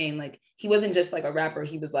Gucci Mane, like he wasn't just like a rapper,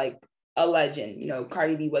 he was like a legend. You know,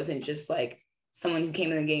 Cardi B wasn't just like someone who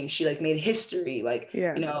came in the game, she like made history. Like,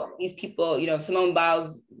 you know, these people, you know, Simone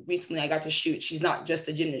Biles recently I got to shoot, she's not just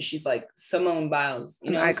a gymnast, she's like Simone Biles,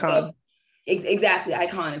 you know. Icon. So, exactly,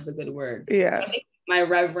 icon is a good word. So I think my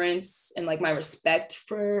reverence and like my respect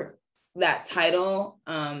for that title,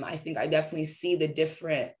 I think I definitely see the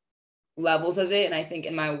different levels of it. And I think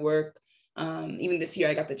in my work, even this year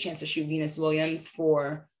I got the chance to shoot Venus Williams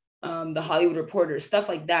for the Hollywood Reporter. Stuff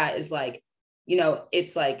like that is like, you know,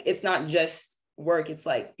 it's like it's not just work, it's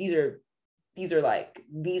like these are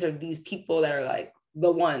these people that are like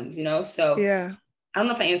the ones, you know. So I don't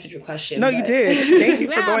know if I answered your question. No, you did. Thank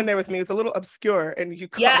you for going there with me. It's a little obscure, and you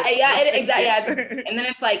exactly. And then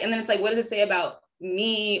it's like, what does it say about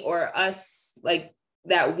me or us? Like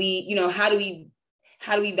that we, you know, how do we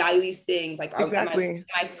value these things? Like, am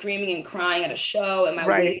I screaming and crying at a show? Am I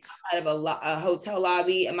waiting outside of a hotel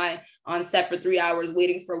lobby? Am I on set for 3 hours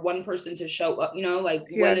waiting for one person to show up? You know, like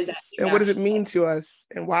what is that? And what does it mean to us?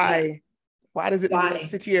 And why? Yeah. Why does it move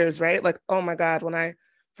us to tears? Right? Like, oh my God, when I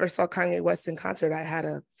first saw Kanye West in concert, I had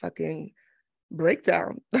a fucking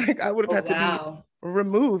breakdown. Like I would have had to be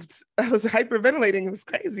removed. I was hyperventilating. It was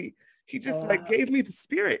crazy. He just like gave me the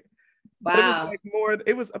spirit. But it was like more,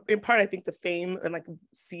 it was in part, I think, the fame and like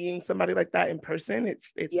seeing somebody like that in person.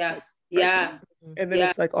 It's And then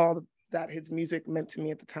it's like all that his music meant to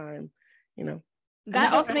me at the time, you know.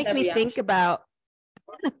 That also makes me think about,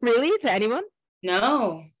 really? To anyone?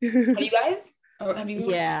 No. Have you guys? Or have you?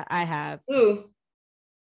 Yeah, I have. Who?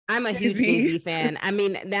 I'm a huge Jay-Z fan. I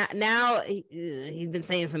mean, now he's been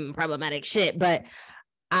saying some problematic shit, but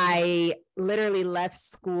I literally left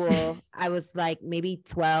school. I was like maybe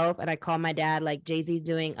 12 and I called my dad, like, Jay-Z's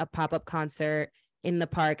doing a pop-up concert in the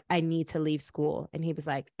park. I need to leave school. And he was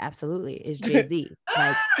like, absolutely, it's Jay-Z.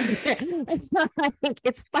 Like,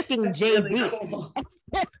 it's fucking Jay-Z. Really cool.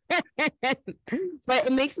 But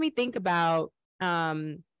it makes me think about,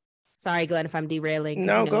 sorry, Glenn, if I'm derailing.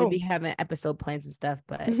 No, go. We'd be having episode plans and stuff,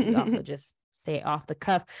 but we also just say it off the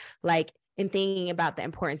cuff. Like, in thinking about the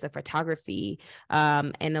importance of photography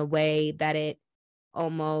in a way that it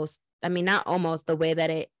almost, I mean, not almost, the way that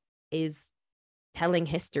it is telling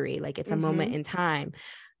history, like it's a moment in time.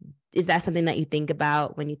 Is that something that you think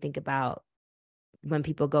about when you think about when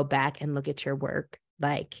people go back and look at your work,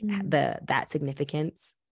 like that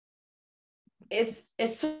significance? It's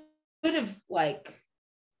sort of like,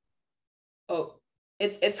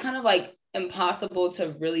 it's kind of like impossible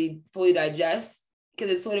to really fully digest, because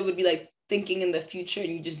it sort of would be like thinking in the future and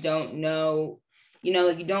you just don't know,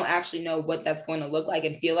 like you don't actually know what that's going to look like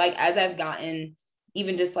and feel like. As I've gotten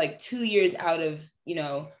even just like 2 years out of,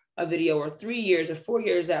 a video, or 3 years or 4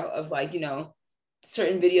 years out of like,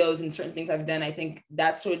 certain videos and certain things I've done, I think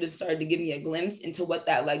that sort of started to give me a glimpse into what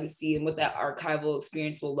that legacy and what that archival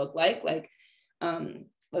experience will look like. Like, the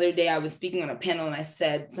other day I was speaking on a panel and I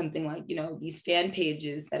said something like, these fan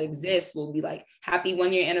pages that exist will be like happy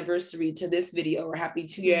 1 year anniversary to this video, or happy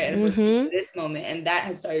 2 year anniversary to this moment. And that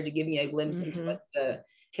has started to give me a glimpse into like the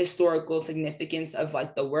historical significance of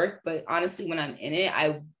like the work. But honestly, when I'm in it,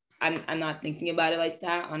 I'm not thinking about it like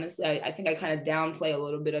that. Honestly, I think I kind of downplay a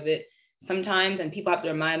little bit of it sometimes, and people have to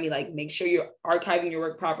remind me, like, make sure you're archiving your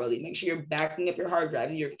work properly, make sure you're backing up your hard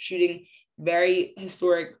drives, you're shooting very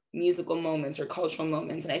historic musical moments or cultural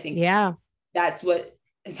moments. And I think that's what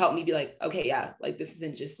has helped me be like, okay, yeah, like this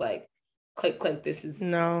isn't just like click, this is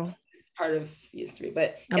part of history.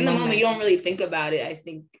 But in the moment you don't really think about it. I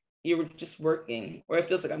think you're just working, or it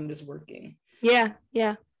feels like I'm just working.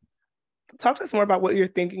 Talk to us more about what you're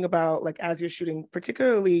thinking about, like, as you're shooting,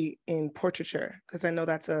 particularly in portraiture, because I know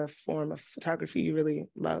that's a form of photography you really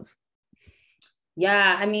love.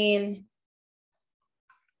 Yeah, I mean,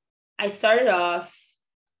 I started off,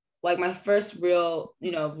 like, my first real,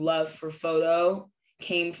 love for photo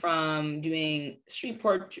came from doing street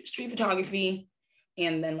photography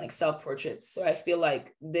and then like self-portraits. So I feel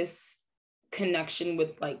like this connection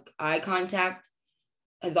with like eye contact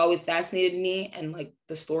has always fascinated me, and like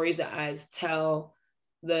the stories that eyes tell,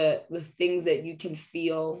 the things that you can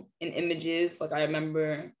feel in images. Like I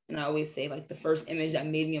remember, and I always say, like the first image that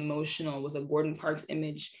made me emotional was a Gordon Parks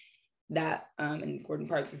image that, and Gordon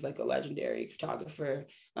Parks is like a legendary photographer,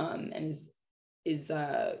 and is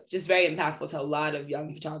just very impactful to a lot of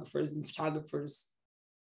young photographers and photographers,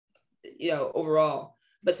 overall.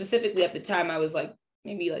 But specifically at the time, I was like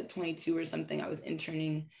maybe like 22 or something. I was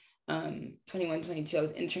interning, 21, 22. I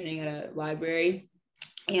was interning at a library,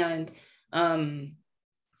 and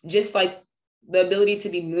just like the ability to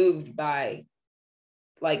be moved by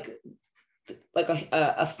like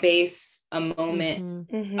a face, a moment,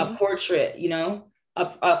 a portrait,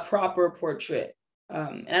 a proper portrait.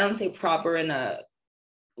 And I don't say proper in a,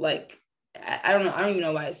 like, I don't know. I don't even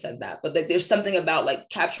know why I said that, but like, there's something about like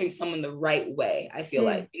capturing someone the right way, I feel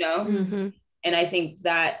like, and I think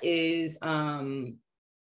that is kind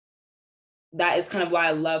of why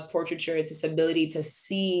I love portraiture. It's this ability to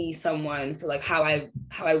see someone for like how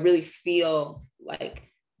I really feel like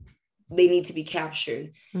they need to be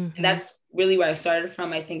captured. And that's really where I started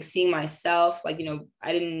from. I think seeing myself, like,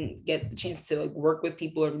 I didn't get the chance to like work with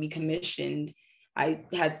people or be commissioned. I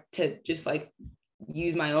had to just like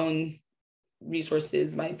use my own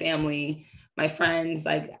resources, my family, my friends.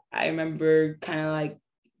 Like I remember kind of like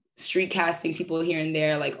street casting people here and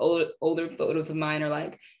there, like older photos of mine, or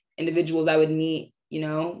like individuals I would meet,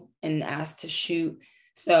 and ask to shoot.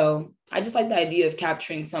 So I just like the idea of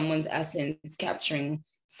capturing someone's essence, capturing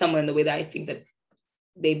someone the way that I think that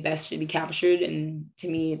they best should be captured. And to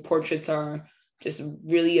me, portraits are just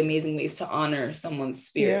really amazing ways to honor someone's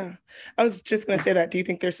spirit. Yeah, I was just going to say that. Do you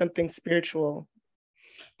think there's something spiritual?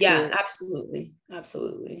 Yeah, absolutely.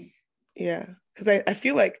 Yeah, because I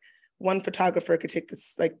feel like one photographer could take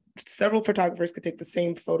this, like several photographers could take the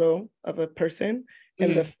same photo of a person,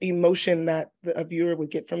 and the emotion that a viewer would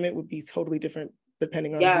get from it would be totally different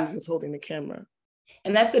depending on who was holding the camera.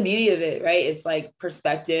 And that's the beauty of it, right? It's like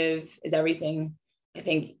perspective is everything. I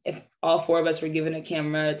think if all four of us were given a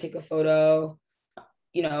camera to take a photo,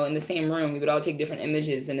 in the same room, we would all take different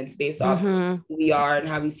images, and it's based off who we are and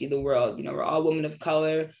how we see the world. We're all women of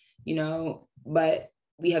color, but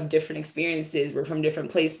we have different experiences. We're from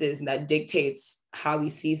different places, and that dictates how we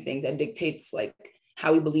see things. That dictates like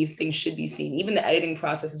how we believe things should be seen. Even the editing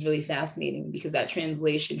process is really fascinating, because that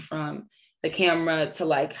translation from the camera to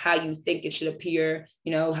like how you think it should appear,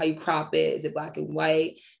 how you crop it. Is it black and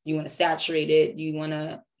white? Do you want to saturate it? Do you want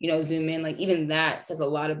to, zoom in? Like even that says a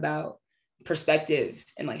lot about perspective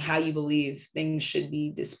and like how you believe things should be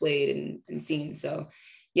displayed and seen. So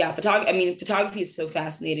yeah, photography is so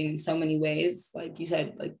fascinating in so many ways. Like you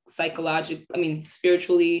said, like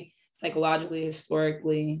spiritually, psychologically,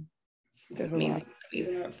 historically, it's amazing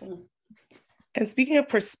art form. And speaking of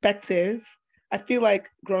perspective, I feel like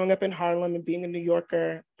growing up in Harlem and being a New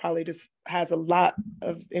Yorker probably just has a lot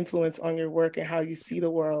of influence on your work and how you see the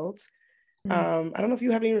world. I don't know if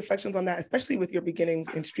you have any reflections on that, especially with your beginnings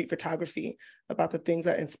in street photography, about the things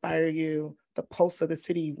that inspire you, the pulse of the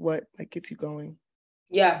city, what like gets you going.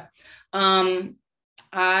 Yeah. Your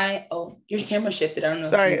camera shifted. I don't know.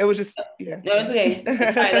 Sorry, it was just No, it's okay.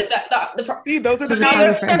 Sorry. Like See, those are the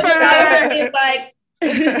like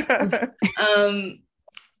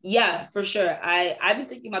yeah, for sure. I've been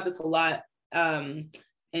thinking about this a lot.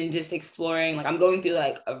 And just exploring, like I'm going through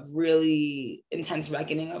like a really intense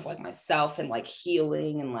reckoning of like myself and like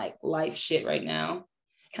healing and like life shit right now.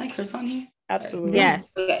 Can I curse on here? Absolutely.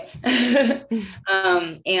 Yes. Okay.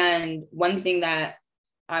 And one thing that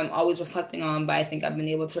I'm always reflecting on, but I think I've been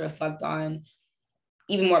able to reflect on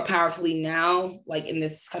even more powerfully now, like in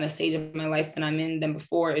this kind of stage of my life that I'm in than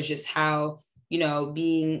before, is just how, you know,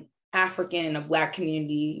 being African in a Black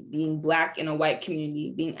community, being Black in a white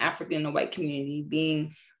community, being African in a white community,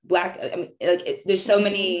 being Black, I mean, like there's so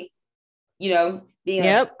many, you know, being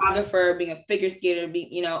a photographer, being a figure skater,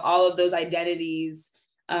 being, you know, all of those identities,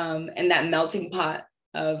 and that melting pot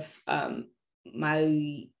of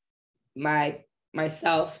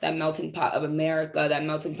myself, that melting pot of America, that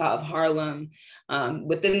melting pot of Harlem,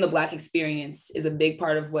 within the Black experience is a big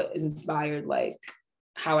part of what is inspired like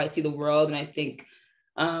how I see the world. And I think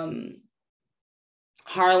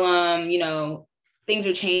Harlem, you know, things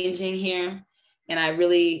are changing here. And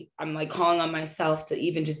I'm like calling on myself to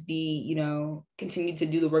even just be, you know, continue to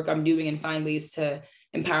do the work I'm doing and find ways to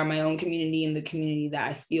empower my own community and the community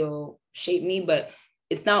that I feel shaped me, but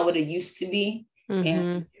it's not what it used to be.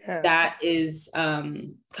 And that is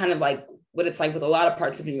kind of like what it's like with a lot of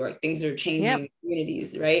parts of New York. Things are changing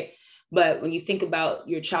communities, right? But when you think about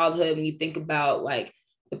your childhood, when you think about like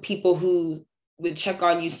the people who would check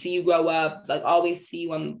on you, see you grow up, like always see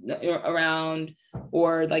you around,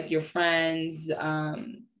 or like your friends,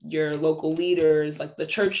 your local leaders, like the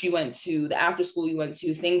church you went to, the after school you went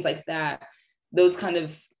to, things like that. Those kind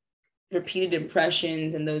of repeated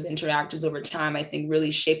impressions and those interactions over time, I think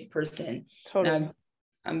really shape a person. Totally.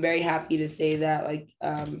 I'm very happy to say that, like,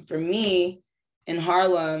 for me in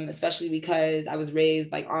Harlem, especially because I was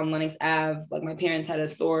raised like on Lenox Ave, like my parents had a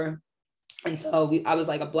store. And so I was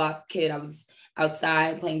like a block kid. I was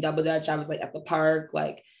outside playing double dutch. I was like at the park.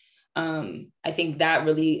 Like, I think that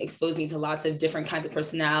really exposed me to lots of different kinds of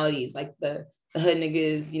personalities, like the hood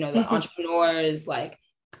niggas, you know, the entrepreneurs, like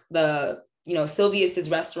you know, Sylvius's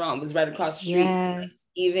restaurant was right across the street. Like,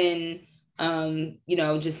 even, you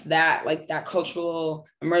know, just that, like that cultural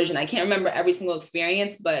immersion. I can't remember every single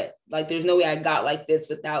experience, but like, there's no way I got like this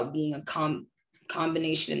without being a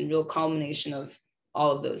combination, real culmination of all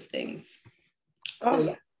of those things. So,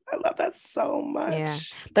 yeah. I love that so much. Yeah.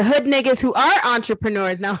 The hood niggas who are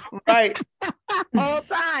entrepreneurs now. Right. All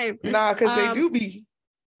time. Nah, because they do be.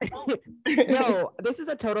 No, this is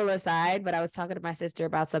a total aside, but I was talking to my sister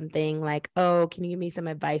about something like, oh, can you give me some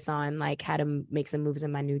advice on like how to make some moves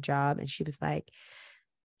in my new job? And she was like,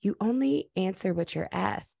 you only answer what you're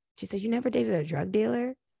asked. She said, you never dated a drug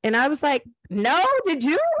dealer? And I was like, no, did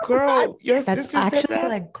you? Girl, your That's sister actually said that?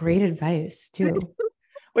 like great advice too.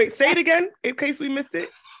 Wait, say it again in case we missed it.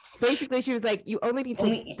 Basically, she was like, you only need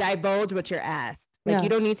to divulge what you're asked. Like, you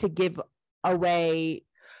don't need to give away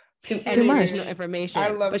too much much information. I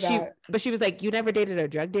love that. But she was like, you never dated a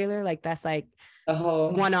drug dealer? Like, that's like the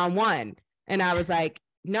whole one-on-one. And I was like,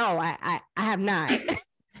 no, I have not.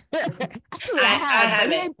 Actually, I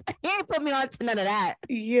haven't. He ain't put me on to none of that.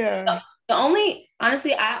 Yeah.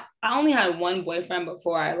 Honestly, I only had one boyfriend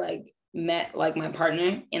before I like met like my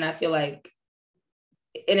partner, and I feel like,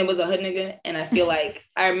 and it was a hood nigga, and I feel like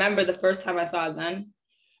I remember the first time I saw a gun,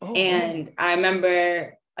 and I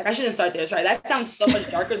remember, like, I shouldn't start there. Sorry, that sounds so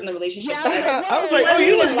much darker than the relationship. Yeah, I was like, oh,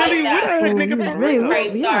 you was really with a hood nigga for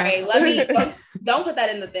real. Sorry, let me don't put that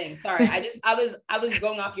in the thing. Sorry, I was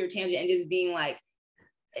going off your tangent and just being like,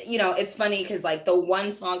 you know, it's funny because like the one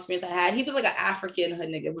small experience I had, he was like an African hood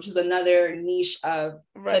nigga, which is another niche of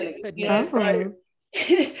hood nigga. You know, right?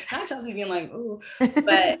 Not just me being like, ooh,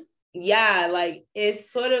 but yeah, like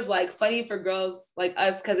it's sort of like funny for girls like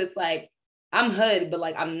us because it's like I'm hood, but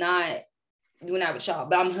like I'm not doing that with y'all,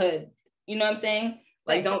 but I'm hood. You know what I'm saying?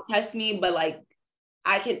 Like, don't test me, but like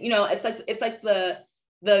I can, you know, it's like the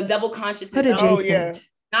double consciousness. Oh yeah.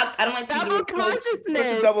 I don't like to double consciousness.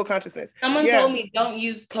 What's the double consciousness? Someone told me don't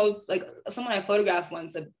use codes. Like someone I photographed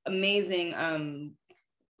once, an amazing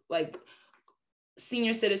like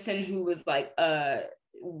senior citizen who was like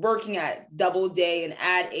working at Doubleday and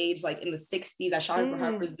ad age, like in the 60s. I shot her for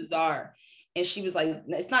Harper's Bazaar, and she was like,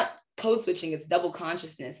 it's not code switching, it's double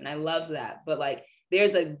consciousness, and I love that. But like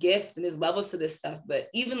there's a gift and there's levels to this stuff. But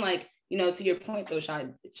even like, you know, to your point though,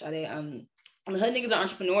 Sade, the hood niggas are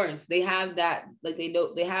entrepreneurs. They have that, like they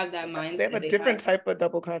have that mindset. They have a different type of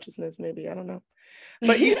double consciousness, maybe. I don't know.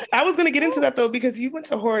 But I was gonna get into that though, because you went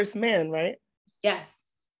to Horace Mann, right? Yes.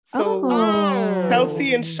 So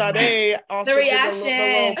Chelsea and Sade also the did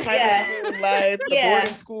reaction, the little private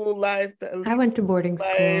school life, the boarding school life. I went to boarding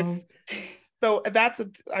school. So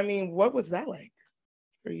what was that like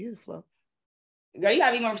for you, Flo? Girl, you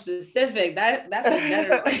gotta be more specific. That's in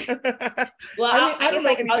general. Well, I don't know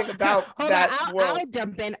anything about that world. I'll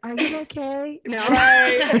jump in. Are you okay? No.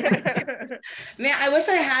 Right. Man, I wish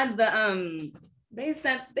I had the they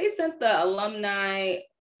sent the alumni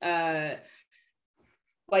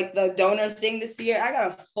like the donor thing this year. I got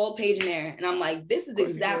a full page in there, and I'm like, this is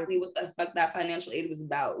exactly what the fuck that financial aid was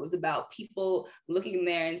about. It was about people looking in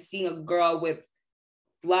there and seeing a girl with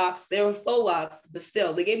locks. They were faux locks, but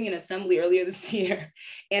still, they gave me an assembly earlier this year,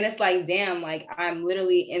 and it's like, damn, like I'm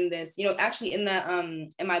literally in this. You know, actually, in that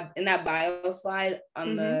in that bio slide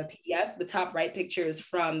on the PDF, the top right picture is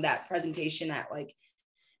from that presentation at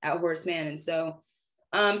Horace Mann, and so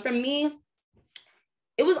for me,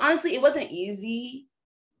 it wasn't easy.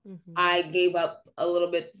 I gave up a little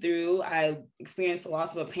bit through. I experienced the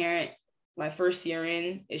loss of a parent my first year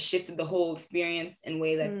in. It shifted the whole experience in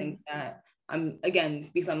ways I think that I'm, again,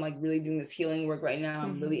 because I'm like really doing this healing work right now,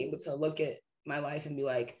 I'm really able to look at my life and be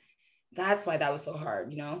like, that's why that was so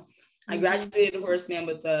hard, you know? I graduated Horace Mann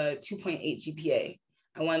with a 2.8 GPA.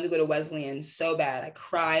 I wanted to go to Wesleyan so bad. I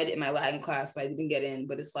cried in my Latin class, but I didn't get in.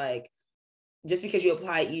 But it's like, just because you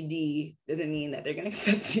apply ED doesn't mean that they're going to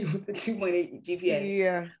accept you with a 2.8 GPA.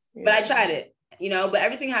 Yeah. But I tried it, you know, but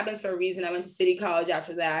everything happens for a reason. I went to City College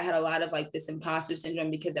after that. I had a lot of like this imposter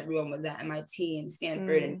syndrome because everyone was at MIT and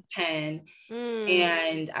Stanford and Penn.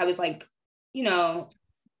 And I was like, you know,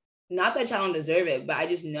 not that y'all don't deserve it, but I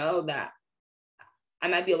just know that I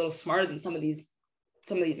might be a little smarter than some of these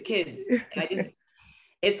kids. And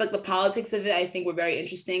it's like the politics of it, I think, were very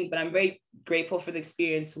interesting, but I'm very grateful for the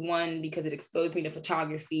experience. One, because it exposed me to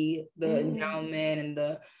photography, the endowment, and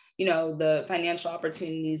the, you know, the financial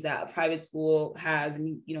opportunities that a private school has.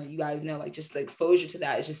 And, you know, you guys know, like, just the exposure to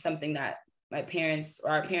that is just something that our parents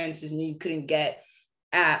just knew you couldn't get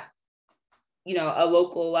at, you know, a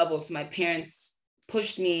local level. So my parents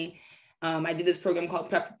pushed me. I did this program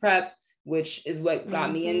called Prep for Prep, which is what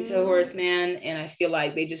got me into Horace Mann. And I feel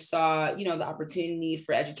like they just saw, you know, the opportunity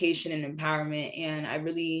for education and empowerment. And I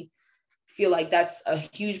really feel like that's a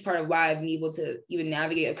huge part of why I've been able to even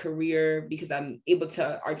navigate a career, because I'm able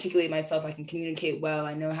to articulate myself. I can communicate well.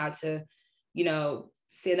 I know how to, you know,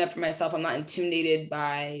 stand up for myself. I'm not intimidated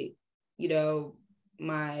by, you know,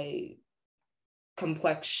 my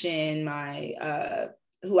complexion, my,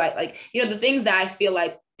 who I like, you know, the things that I feel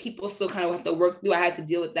like people still kind of have to work through. I had to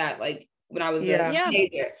deal with that, like, when I was a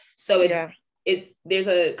teenager. So there's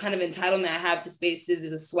a kind of entitlement I have to spaces.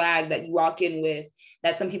 There's a swag that you walk in with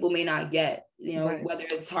that some people may not get, you know, whether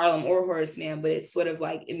it's Harlem or Horace Mann, but it's sort of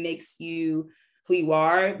like, it makes you who you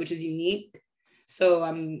are, which is unique. So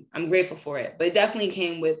I'm grateful for it, but it definitely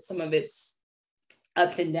came with some of its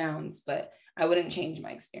ups and downs, but I wouldn't change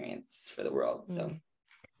my experience for the world. So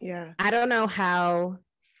yeah, I don't know how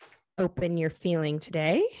open you're feeling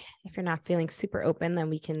today. If you're not feeling super open, then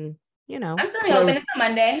we can, you know, I'm feeling open. It's a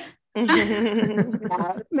Monday.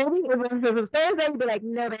 Maybe if it was Thursday, we'd be like,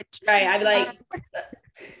 no, bitch. Right. I'd be like,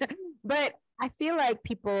 but I feel like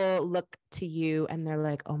people look to you and they're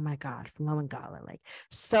like, oh my God, Flo Ngala, like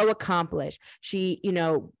so accomplished. She, you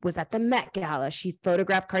know, was at the Met Gala. She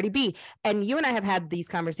photographed Cardi B. And you and I have had these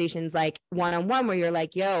conversations like one-on-one where you're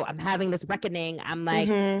like, yo, I'm having this reckoning. I'm like,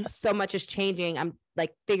 so much is changing. I'm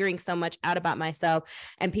like figuring so much out about myself.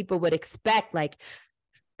 And people would expect like,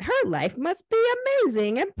 her life must be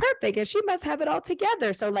amazing and perfect and she must have it all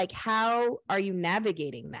together. So like, how are you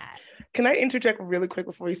navigating that? Can I interject really quick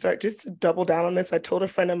before we start, just to double down on this? I told a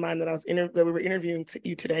friend of mine that that we were interviewing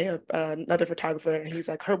you today, another photographer, and he's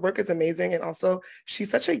like, her work is amazing, and also she's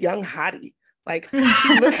such a young hottie. Like,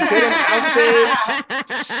 she looks good in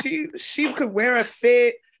outfits. She could wear a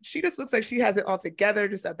fit. She just looks like she has it all together.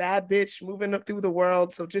 Just a bad bitch moving up through the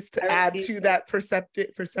world. So just to add to that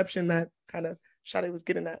perception that kind of Sade was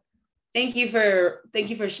getting at. Thank you for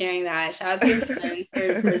sharing that. Shout out to your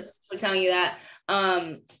friend for telling you that.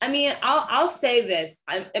 I mean, I'll say this.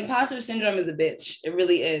 Imposter syndrome is a bitch. It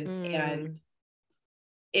really is. And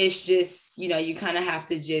it's just, you know, you kind of have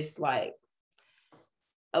to just like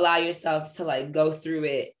allow yourself to like go through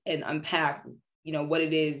it and unpack you know, what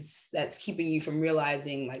it is that's keeping you from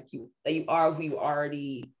realizing like that you are who you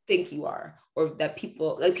already think you are, or that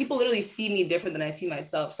people literally see me different than I see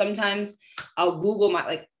myself. Sometimes I'll Google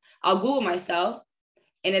myself,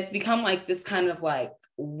 and it's become like this kind of like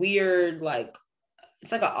weird, like,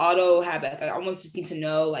 it's like an auto habit. Like I almost just need to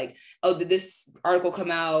know, like, oh, did this article come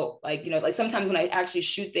out? Like, you know, like sometimes when I actually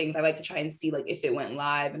shoot things, I like to try and see like if it went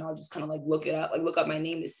live, and I'll just kind of like look it up, like look up my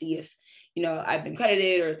name to see if, you know, I've been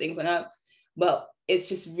credited or things went up. But it's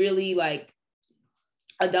just really like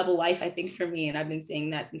a double life, I think, for me. And I've been saying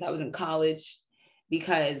that since I was in college,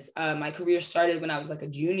 because my career started when I was like a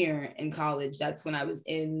junior in college. That's when I was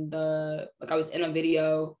in a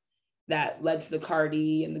video that led to the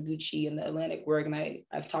Cardi and the Gucci and the Atlantic work. And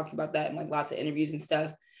I've talked about that in like lots of interviews and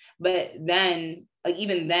stuff. But then, like,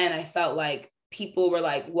 even then I felt like people were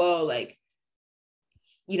like, whoa, like,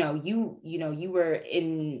 you were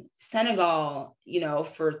in Senegal, you know,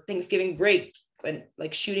 for Thanksgiving break, and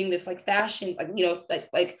like shooting this like fashion, like, you know,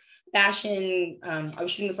 like fashion. I was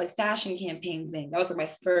shooting this like fashion campaign thing. That was like my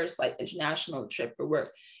first like international trip for work.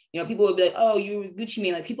 You know, people would be like, oh, you were Gucci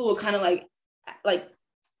Mane. Like people would kind of like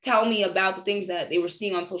tell me about the things that they were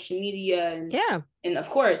seeing on social media. And and of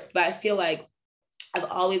course, but I feel like I've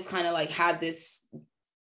always kind of like had this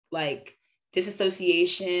like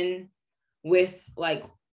disassociation with like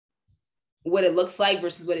what it looks like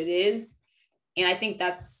versus what it is. And I think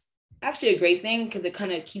that's actually a great thing, because it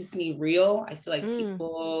kind of keeps me real. I feel like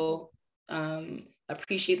people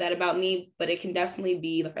appreciate that about me, but it can definitely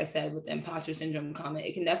be, like I said, with the imposter syndrome comment,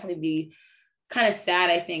 it can definitely be kind of sad.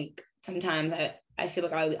 I think sometimes I feel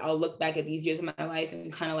like I'll look back at these years of my life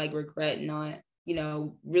and kind of like regret not, you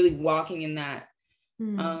know, really walking in that.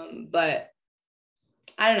 But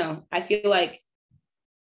I don't know. I feel like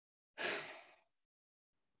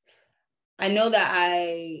I know that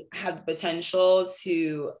I have the potential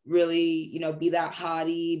to really, you know, be that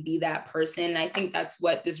hottie, be that person. And I think that's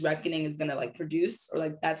what this reckoning is going to like produce, or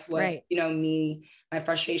like, that's what, you know, my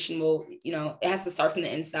frustration will, you know, it has to start from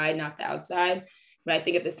the inside, not the outside. But I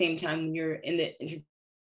think at the same time, when you're in the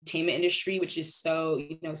entertainment industry, which is so,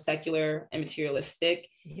 you know, secular and materialistic,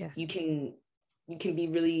 you can be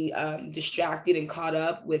really distracted and caught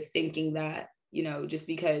up with thinking that, you know, just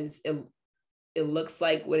because it looks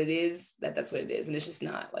like what it is, that's what it is. And it's just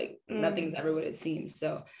not. Like nothing's ever what it seems.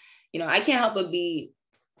 So, you know, I can't help but be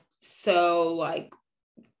so like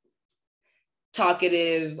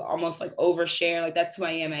talkative, almost like overshare. Like that's who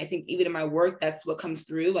I am. And I think even in my work, that's what comes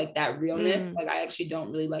through, like that realness. Like I actually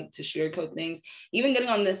don't really like to sugarcoat things. Even getting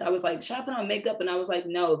on this, I was like, should I put on makeup? And I was like,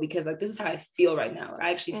 no, because like, this is how I feel right now.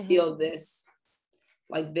 I actually feel this,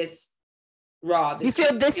 like this raw. This you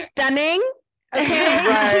feel this stunning?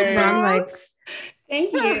 Okay. Right.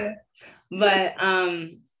 Thank you. But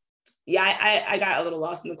yeah, I got a little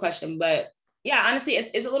lost in the question, but yeah, honestly,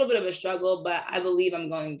 it's a little bit of a struggle, but I believe I'm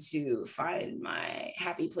going to find my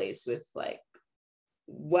happy place with like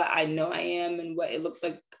what I know I am and what it looks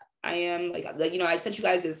like I am. Like, you know, I sent you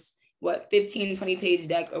guys this 15, 20 page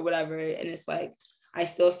deck or whatever, and it's like I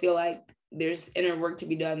still feel like there's inner work to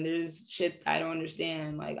be done. There's shit I don't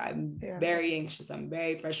understand. Like I'm very anxious. I'm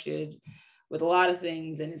very frustrated with a lot of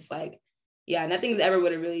things. And it's like, yeah, nothing's ever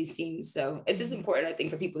what it really seems. So it's just important, I think,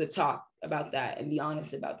 for people to talk about that and be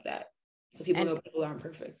honest about that. So people know people aren't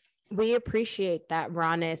perfect. We appreciate that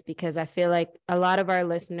rawness, because I feel like a lot of our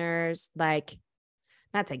listeners, like,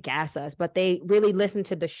 not to gas us, but they really listen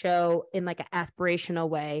to the show in like an aspirational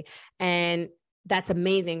way. And that's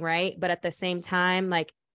amazing, right? But at the same time,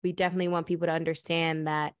 like, we definitely want people to understand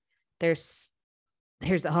that there's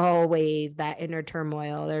always that inner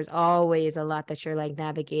turmoil. There's always a lot that you're like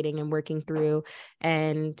navigating and working through.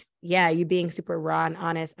 And yeah, you being super raw and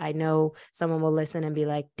honest, I know someone will listen and be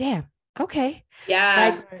like, damn, okay.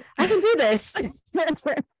 Yeah. Like, I can do this.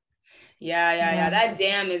 Yeah. That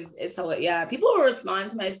damn it's so, yeah. People will respond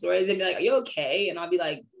to my stories and be like, are you okay? And I'll be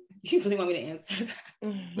like, do you really want me to answer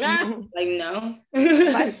that? Like, no.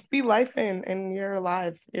 Be life in, and you're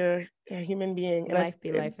alive. You're a human being. And life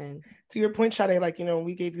in. To your point, Sade, like, you know,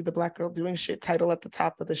 we gave you the Black Girl Doing Shit title at the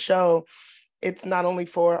top of the show. It's not only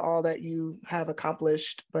for all that you have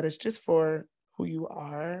accomplished, but it's just for who you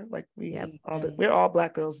are. Like we're all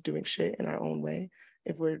Black girls doing shit in our own way,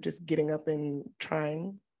 if we're just getting up and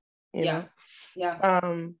trying, you know? Yeah.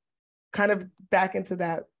 Kind of back into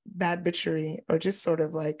that bad bitchery, or just sort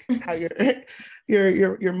of like how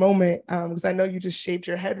your moment, because I know you just shaved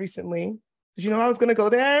your head recently. Did you know I was gonna go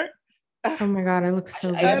there? Oh my God, I look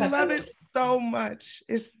so good. I love it so much.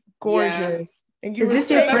 It's gorgeous. And is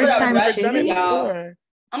this your first time shaving?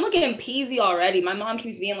 I'm looking peasy already. My mom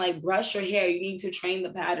keeps being like, brush your hair. You need to train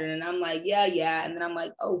the pattern. And I'm like, yeah. And then I'm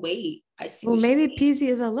like, oh, wait, I see. Well, maybe peasy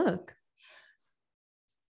is a look.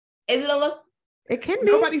 Is it a look? It can be.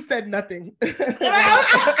 Nobody said nothing. I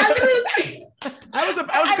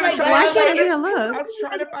was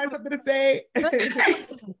trying to find something to say.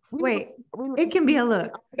 Wait, it can be a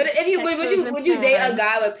look. But if you would you date a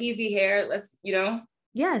guy with peasy hair? Let's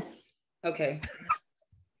Yes. Okay.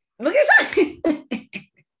 Look at you.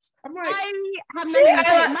 I'm like, I have nothing to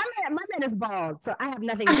say. My man is bald, so I have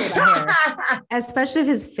nothing to say about hair. Especially if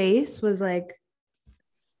his face was like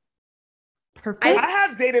perfect. I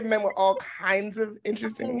have dated men with all kinds of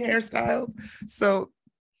interesting hairstyles. So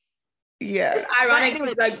yeah. It's ironic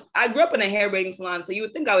because like I grew up in a hair braiding salon, so you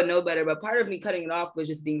would think I would know better, but part of me cutting it off was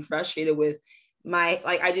just being frustrated with my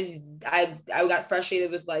I got frustrated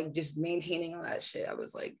with like just maintaining all that shit. I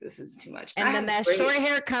was like, this is too much. And then that short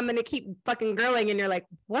hair coming to keep fucking growing, and you're like,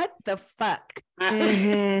 what the fuck?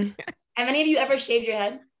 Mm-hmm. Have any of you ever shaved your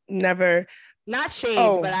head? Never. Not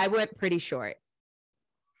shaved, but I went pretty short.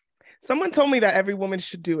 Someone told me that every woman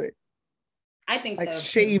should do it. I think like so.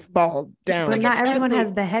 Shave bald down. But not everyone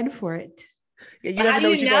has the head for it. Yeah, you never know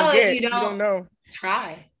what you're gonna get. You don't know.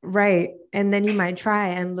 Try. Right. And then you might try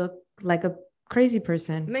and look like a crazy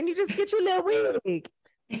person. And then you just get your little wig.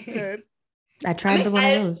 I tried one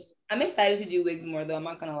of those. I'm excited to do wigs more though. I'm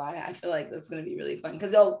not gonna lie. I feel like that's gonna be really fun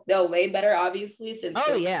because they'll lay better, obviously. Since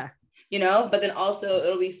but then also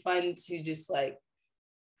it'll be fun to just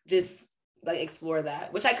explore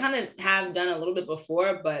that, which I kind of have done a little bit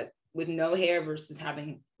before, but with no hair versus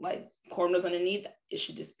having like cornrows underneath, it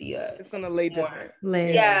should just be it's gonna lay different.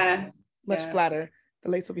 Much flatter. The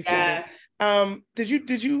lace will be flatter.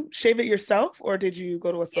 Did you shave it yourself or did you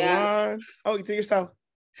go to a salon? Yeah. Oh, you did it yourself.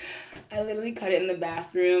 I literally cut it in the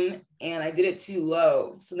bathroom and I did it too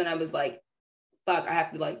low. So then I was like, fuck, I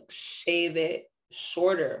have to like shave it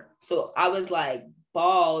shorter. So I was like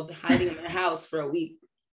bald, hiding in my house for a week.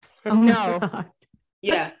 Oh no.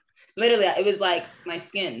 Yeah. Literally, it was like my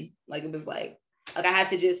skin. Like it was like I had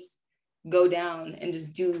to just go down and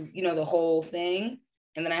just do, the whole thing.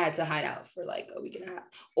 And then I had to hide out for like a week and a half.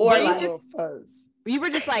 Or you were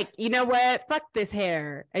just like, you know what? Fuck this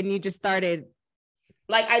hair. And you just started.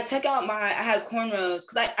 Like I took out I had cornrows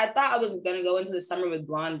because I thought I was going to go into the summer with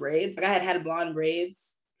blonde braids. Like I had blonde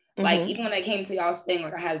braids. Mm-hmm. Like even when I came to y'all's thing,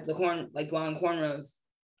 like I had the blonde cornrows.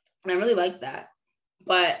 And I really liked that.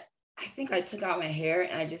 But I think I took out my hair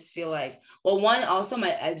and I just feel like, well, one, also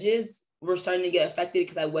my edges were starting to get affected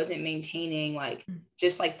because I wasn't maintaining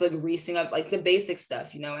just the greasing up, like the basic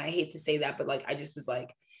stuff, and I hate to say that, but like I just was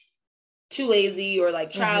like too lazy or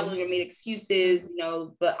like traveling or made excuses,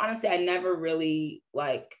 but honestly, I never really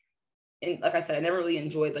like I said, I never really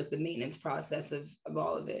enjoyed like the maintenance process of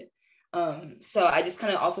all of it. So I just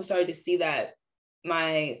kind of also started to see that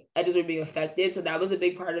my edges were being affected. So that was a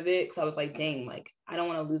big part of it. Cause I was like, dang, like I don't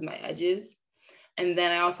want to lose my edges. And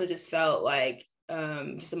then I also just felt like,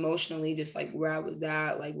 just emotionally, just like where I was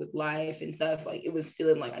at, like with life and stuff, like it was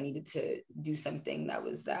feeling like I needed to do something that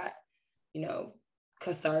was that,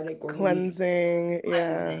 cathartic or cleansing.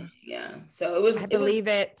 Yeah. So it was. I believe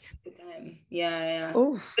it. Good time. Yeah.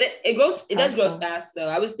 Oof. But it grows. It does grow fast though.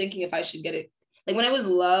 I was thinking if I should get it, like when it was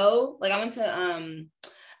low, like I went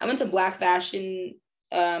to Black Fashion,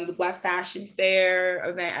 the Black Fashion Fair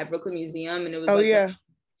event at Brooklyn Museum, and it was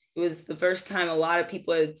it was the first time a lot of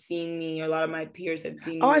people had seen me, or a lot of my peers had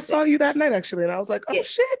seen me. Oh, I saw you that night actually, and I was like, oh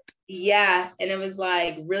shit. Yeah, and it was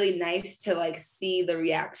like really nice to like see the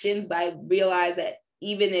reactions, but I realized that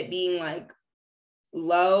even it being like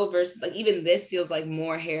low versus like even this feels like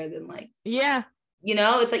more hair than like it's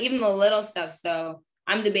like even the little stuff. So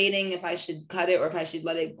I'm debating if I should cut it or if I should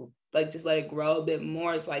let it grow a bit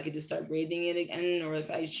more so I could just start braiding it again, or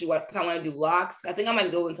if I want to do locks. I think I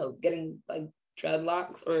might go into getting like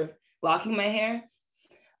dreadlocks or locking my hair.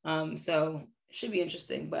 So it should be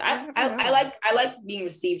interesting. But I like being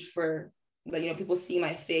received for like, people see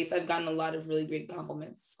my face. I've gotten a lot of really great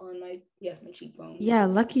compliments on my cheekbones. Yeah,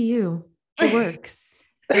 lucky you. It works.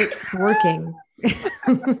 It's working. You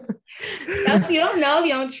don't know if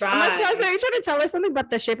you don't try. Are you trying to tell us something about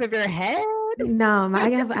the shape of your head? No, I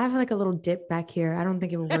have like a little dip back here. I don't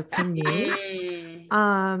think it will work for me.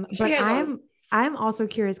 But I'm also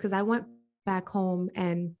curious because I went back home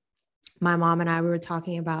and my mom and I, we were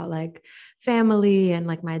talking about like family and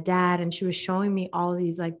like my dad, and she was showing me all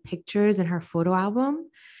these like pictures in her photo album.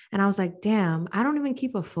 And I was like, damn, I don't even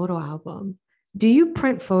keep a photo album. Do you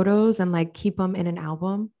print photos and like keep them in an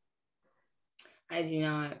album? I do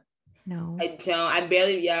not. No, I don't. I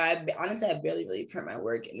barely really print my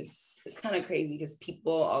work. And it's kind of crazy because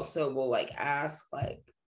people also will like ask like,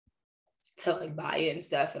 to like buy it and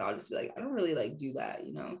stuff, and I'll just be like, I don't really like do that,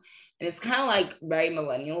 you know. And it's kind of like very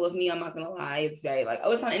millennial of me, I'm not gonna lie. It's very like,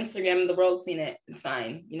 oh, it's on Instagram, the world's seen it, it's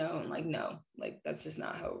fine, you know. I'm like, no, like that's just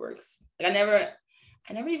not how it works. Like I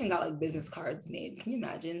never even got like business cards made. Can you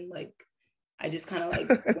imagine? Like I just kind of like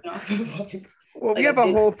went off of like, well, like we have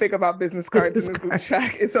a whole thing about business cards in the group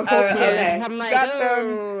chat. It's a whole thing. Okay. I'm like, Got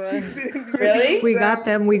oh. them. Really? We got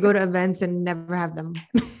them. We go to events and never have them.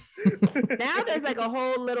 Now there's like a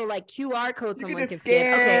whole little like QR code You someone can can just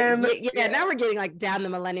scan. Okay, scan. yeah, now we're getting like down the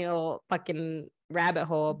millennial fucking rabbit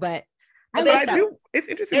hole, but But I do. It's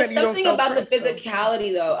interesting There's that you don't something sell about the prints,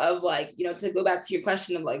 physicality though of like, you know, to go back to your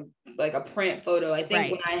question of like a print photo. I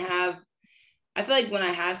think Right. I feel like when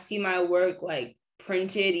I have seen my work like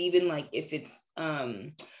printed, even like if it's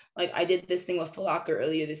like I did this thing with Foot Locker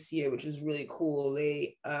earlier this year, which was really cool.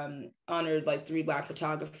 They honored like 3 Black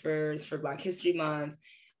photographers for Black History Month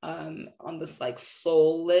on this like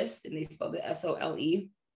Soul list, and they spelled it SOLE.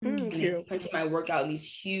 And they printed my work out in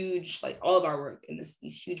these huge, like all of our work in these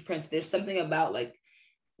huge prints. There's something about like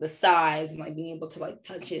the size and like being able to like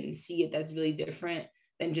touch it and see it that's really different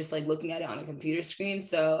than just like looking at it on a computer screen.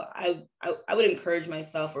 So I would encourage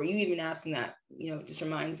myself, or you even asking that, you know, just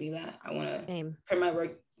reminds me that I want to print my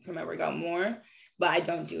work out more, but I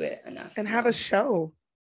don't do it enough. and have a show.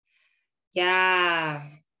 Yeah.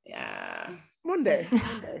 One day.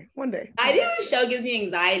 I do a show gives me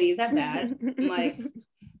anxiety. Is that bad?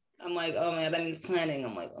 I'm like, oh man, that means planning.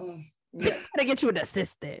 I'm like, oh, just gotta get you an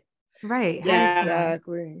assistant, right? Yeah.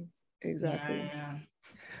 Exactly. Yeah.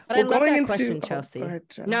 But I love that question, Chelsea. Go ahead,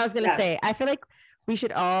 no, I was gonna say, I feel like we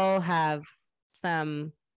should all have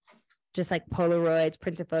some just like Polaroids,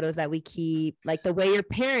 printed photos that we keep, like the way your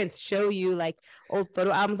parents show you like old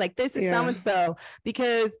photo albums, like this is so and so,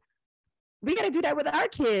 because we got to do that with our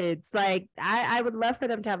kids. Like I would love for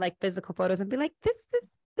them to have like physical photos and be like, this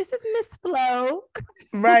is Miss Flo.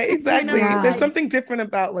 Right, exactly. You know? There's something different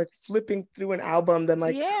about like flipping through an album than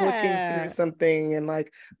like clicking through something, and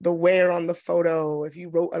like the wear on the photo. If you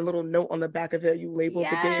wrote a little note on the back of it, you labeled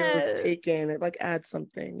the day it was taken. It like adds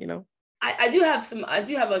something, you know. I do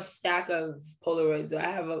have a stack of Polaroids. I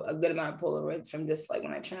have a good amount of Polaroids from just like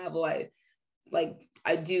when I travel. I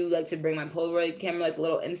do like to bring my Polaroid camera like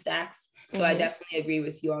little Instax. So I definitely agree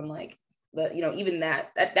with you on like the, you know, even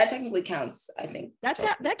that technically counts. I think that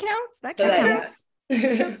counts. That counts.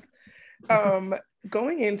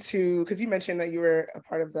 Going into, because you mentioned that you were a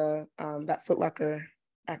part of the that Foot Locker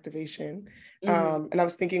activation, and I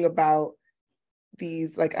was thinking about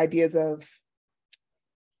these like ideas of,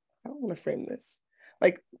 I don't want to frame this,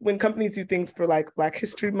 like when companies do things for like Black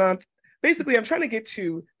History Month. Basically, I'm trying to get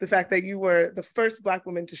to the fact that you were the first Black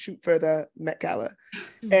woman to shoot for the Met Gala.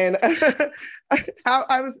 And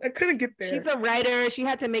I couldn't get there. She's a writer. She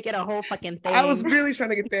had to make it a whole fucking thing. I was really trying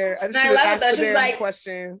to get there. I just love it. She was like,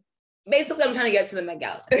 question. Basically, I'm trying to get to the Met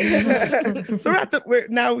Gala.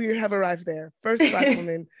 So we have arrived there. First Black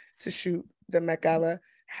woman to shoot the Met Gala.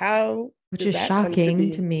 Which is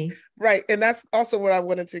shocking to me. Right. And that's also what I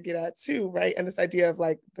wanted to get at too, right? And this idea of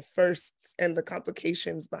like the firsts and the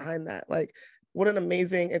complications behind that. Like, what an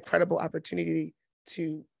amazing, incredible opportunity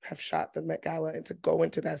to have shot the Met Gala and to go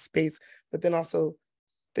into that space. But then also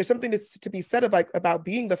there's something to be said of like about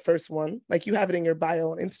being the first one. Like you have it in your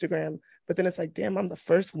bio on Instagram, but then it's like, damn, I'm the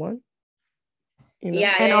first one. You know?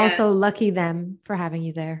 Yeah. And also lucky them for having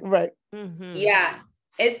you there. Right. Mm-hmm. Yeah.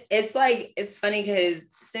 It's like, it's funny because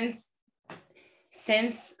since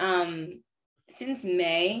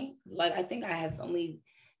May, like I think I have only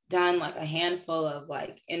done like a handful of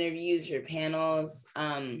like interviews or panels,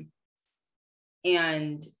 and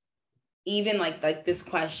even like this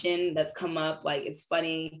question that's come up, like it's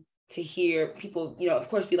funny to hear people, you know, of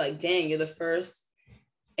course be like, dang, you're the first,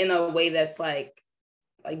 in a way that's like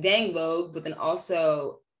dang Vogue, but then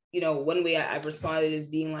also, you know, one way I've responded is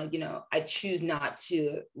being like, you know, I choose not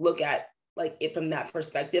to look at like it from that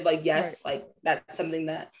perspective. Like, yes, right. Like that's something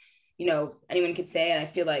that, you know, anyone could say. And I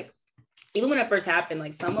feel like even when it first happened,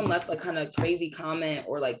 like someone left a kind of crazy comment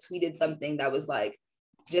or like tweeted something that was like,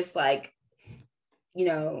 just like, you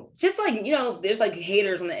know, just like, you know, there's like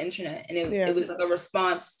haters on the internet, and it was like a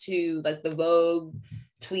response to like the Vogue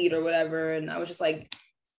tweet or whatever. And I was just like,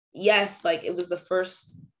 yes, like it was the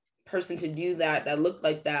first person to do that looked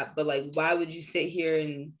like that, but like, why would you sit here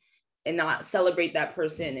and not celebrate that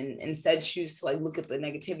person and instead choose to like look at the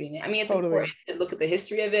negativity? I mean, it's important to look at the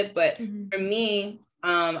history of it, but for me,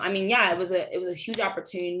 I mean, yeah, it was a huge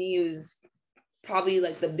opportunity. It was probably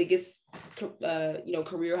like the biggest, you know,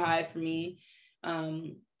 career high for me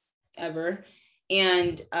ever.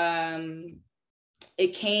 And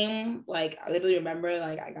it came like, I literally remember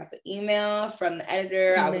like I got the email from the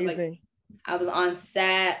editor. I was like, I was on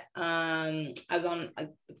set. I was on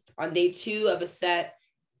day 2 of a set.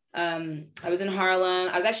 I was in Harlem.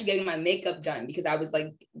 I was actually getting my makeup done because I was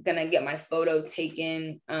like gonna get my photo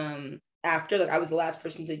taken after. Like I was the last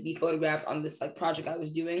person to be photographed on this like project I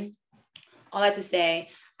was doing. All that to say,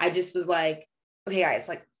 I just was like, okay, guys,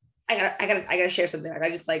 like I gotta share something. Like I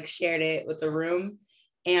just like shared it with the room,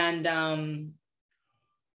 and I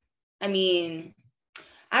mean,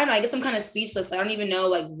 I don't know. I guess I'm kind of speechless. I don't even know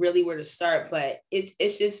like really where to start, but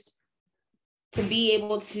it's just to be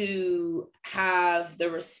able to have the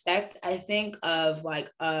respect, I think, of like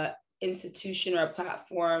a institution or a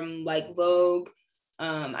platform like Vogue.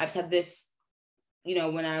 I've said this, you know,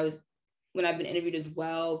 when I've been interviewed as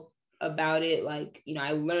well about it, like, you know,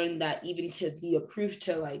 I learned that even to be approved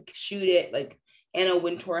to like shoot it, like Anna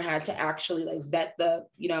Wintour had to actually like vet the,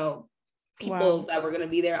 you know, people that were gonna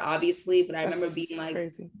be there, obviously. But I remember being like,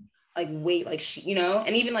 crazy. Like, wait, like she, you know,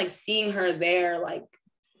 and even like seeing her there, like,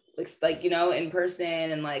 you know, in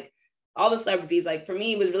person, and like all the celebrities, like for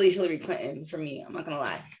me, it was really Hillary Clinton for me. I'm not gonna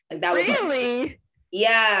lie. Like that was really, like,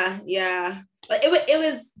 yeah. But it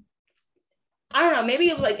was, I don't know, maybe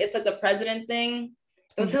it was like, it's like the president thing.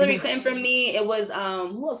 It was Hillary Clinton for me. It was,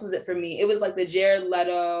 who else was it for me? It was like the Jared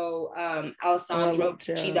Leto, Alessandro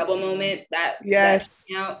double moment that, yes.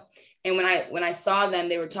 That, you know, and when I saw them,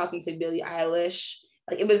 they were talking to Billie Eilish.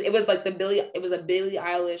 Like it was like a Billie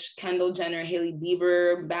Eilish, Kendall Jenner, Hailey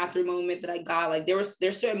Bieber bathroom moment that I got. Like there's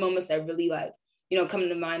certain moments that really like, you know, come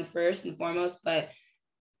to mind first and foremost. But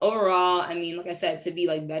overall, I mean, like I said, to be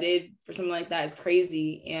like vetted for something like that is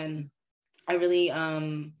crazy. And I really,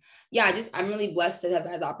 I'm really blessed to have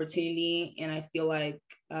had the opportunity. And I feel like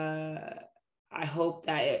I hope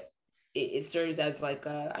that it serves as like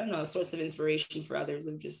I don't know, a source of inspiration for others,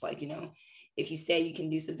 of just like, you know, if you say you can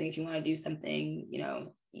do something, if you want to do something, you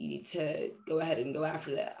know, you need to go ahead and go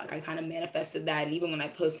after that. Like I kind of manifested that. And even when I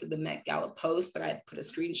posted the Met Gala post, like I put a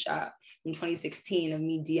screenshot in 2016 of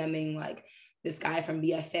me DMing like this guy from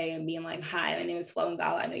BFA and being like, hi, my name is Flo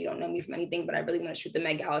Ngala. I know you don't know me from anything, but I really want to shoot the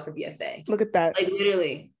Met Gala for BFA. Look at that. Like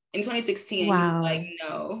literally in 2016, wow. He was like,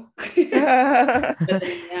 no.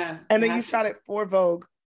 Yeah. And then you shot it for Vogue.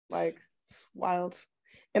 Like, it's wild.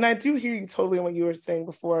 And I do hear you totally on what you were saying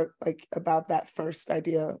before, like about that first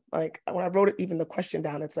idea. Like when I wrote it, even the question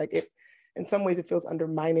down, it's like, it, in some ways it feels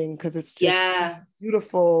undermining because it's just it's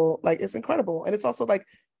beautiful. Like it's incredible. And it's also like,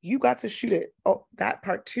 you got to shoot it. Oh, that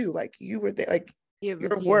part too. Like you were there, like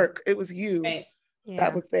your work, it was you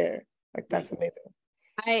that was there. Like that's amazing.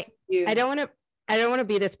 I don't want to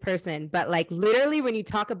be this person, but like literally when you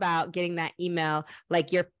talk about getting that email,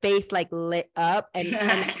 like your face like lit up and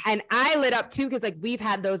I lit up too, because like we've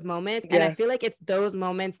had those moments. And I feel like it's those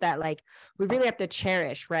moments that like we really have to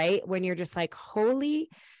cherish, right? When you're just like, holy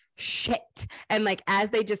shit. And like as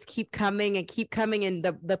they just keep coming and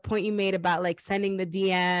the point you made about like sending the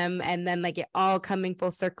DM and then like it all coming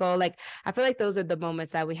full circle, like I feel like those are the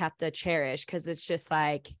moments that we have to cherish, because it's just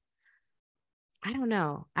like, I don't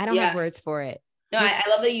know, I don't have words for it. No, I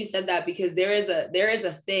love that you said that, because there is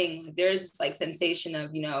a thing, there's this like sensation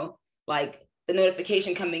of, you know, like the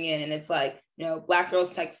notification coming in and it's like, you know, Black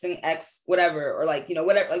girls texting X whatever, or like, you know,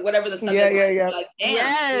 whatever the subject. Like,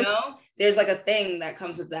 damn, you know, there's like a thing that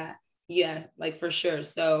comes with that. Yeah, like for sure.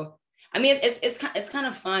 So I mean, it's kind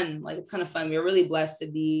of fun. Like it's kind of fun. We're really blessed to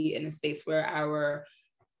be in a space where our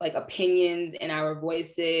like opinions and our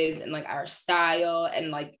voices and like our style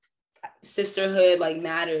and like sisterhood like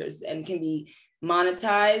matters and can be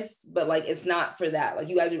monetized, but like it's not for that. Like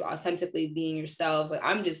you guys are authentically being yourselves. Like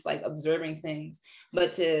I'm just like observing things,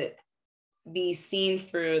 but to be seen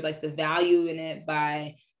for like the value in it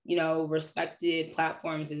by, you know, respected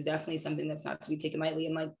platforms is definitely something that's not to be taken lightly.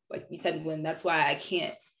 And like you said, Gwen, that's why I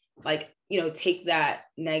can't like, you know, take that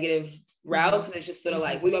negative route, because it's just sort of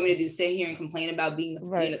like, what do you want me to do, sit here and complain about being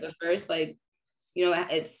the first? Like, you know,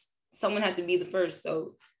 it's someone had to be the first,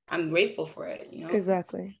 so I'm grateful for it, you know.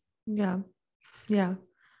 Exactly. Yeah.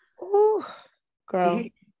 Oh, girl,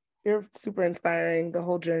 you're super inspiring, the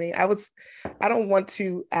whole journey. I don't want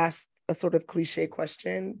to ask a sort of cliche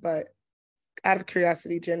question, but out of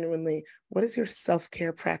curiosity, genuinely, what does your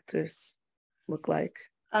self-care practice look like?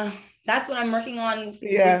 That's what I'm working on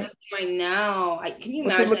right now. Can you imagine?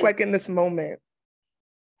 What's it look like in this moment?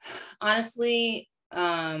 Honestly,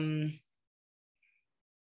 the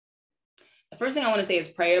first thing I want to say is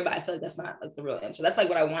prayer, but I feel like that's not like the real answer. That's like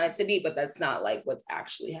what I want it to be, but that's not like what's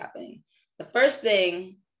actually happening. The first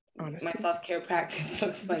thing my self-care practice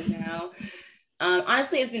looks like now,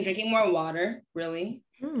 honestly, it's been drinking more water, really.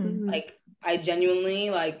 Like I genuinely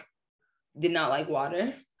like did not like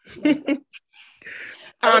water. Like,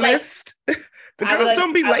 honest. The girls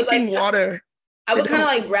don't be liking water. I would kind of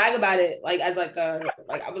like brag about it, like as like a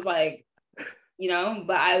like I was like, you know,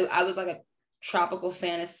 but I was like a tropical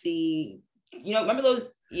fantasy. You know, remember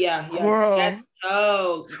those? Yeah. Girl.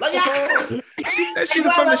 Oh, she said she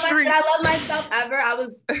was from the street. I love myself ever. I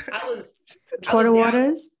was Quarter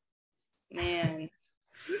waters. Man.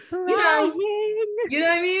 You know what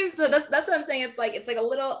I mean? So that's what I'm saying. It's like a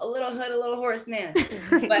little hood, a little horse man.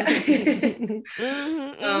 But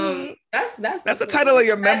that's the title of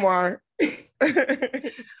your memoir.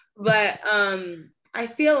 But I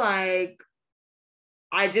feel like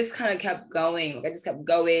I just kind of kept going. Like I just kept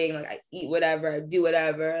going. Like I eat whatever, I do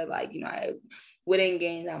whatever. Like, you know, I wouldn't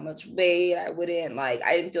gain that much weight. I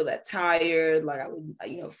didn't feel that tired. Like I would,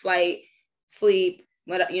 you know, flight, sleep.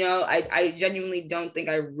 But, you know, I genuinely don't think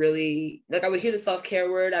I really, like I would hear the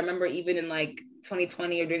self-care word. I remember even in like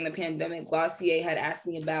 2020 or during the pandemic, Glossier had asked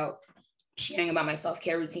me about sharing about my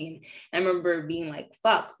self-care routine. And I remember being like,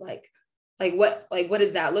 fuck, like what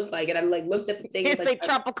does that look like? And I like looked at the things. It's like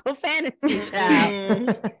tropical fantasy,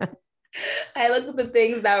 child. I looked at the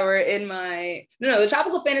things that were in my, no, the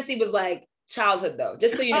tropical fantasy was like childhood though,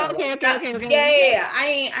 just so you know. Okay. Yeah.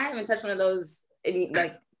 I haven't touched one of those in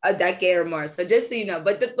like a decade or more. So just so you know,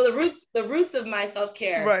 but the roots of my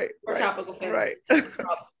self-care were tropical fantasy.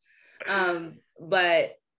 Right.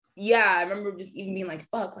 But yeah, I remember just even being like,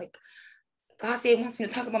 fuck, like Glossier wants me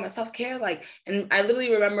to talk about my self-care. Like, and I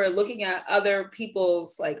literally remember looking at other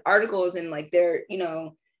people's like articles and like their, you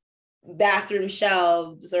know, bathroom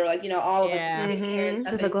shelves or like, you know, all of it.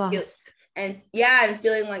 To the gloss. And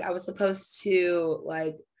feeling like I was supposed to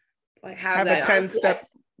like have a 10-step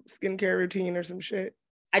skincare routine or some shit.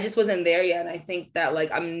 I just wasn't there yet. And I think that like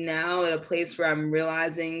I'm now at a place where I'm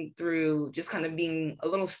realizing through just kind of being a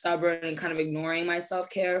little stubborn and kind of ignoring my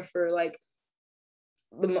self-care for like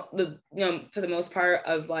the you know, for the most part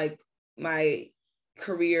of like my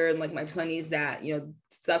career and like my 20s, that, you know,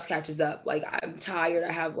 stuff catches up. Like I'm tired.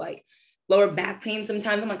 I have like lower back pain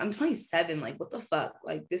sometimes. I'm like, I'm 27. Like, what the fuck?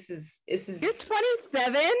 Like, this is. You're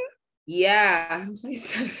 27? Yeah, I'm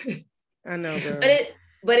 27. I know, girl.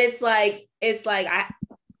 But it's like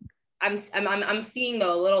I'm seeing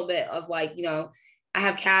though a little bit of like, you know, I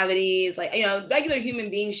have cavities, like, you know, regular human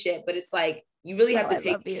being shit, but it's like, you really have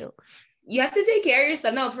to you have to take care of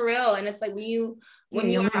yourself. No, for real. And it's like when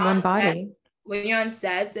you're on one body. When you're on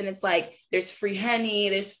sets and it's like, there's free Henny,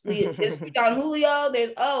 there's Don Julio,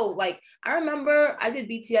 like, I remember I did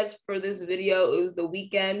BTS for this video. It was The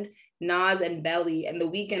Weeknd, Nas, and Belly. And The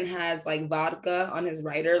Weeknd has like vodka on his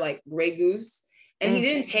rider, like Grey Goose. And he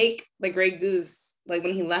didn't take the Grey Goose like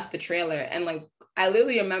when he left the trailer. And like, I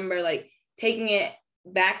literally remember like taking it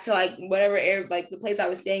back to like whatever air, like the place I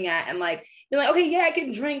was staying at, and like being like, okay, yeah, I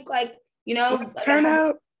can drink, like, you know, let's turn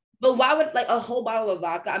out. But why would like a whole bottle of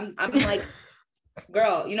vodka? I'm like,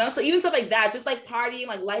 girl, you know. So even stuff like that, just like partying,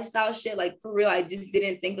 like lifestyle shit, like for real, I just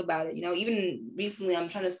didn't think about it. You know, even recently, I'm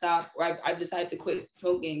trying to stop, or I've decided to quit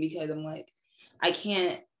smoking because I'm like, I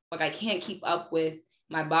can't keep up with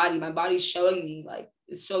my body. My body's showing me like,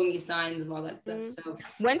 it's showing me signs and all that stuff. So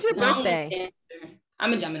when's your birthday?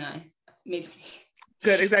 I'm a Gemini, May 20th.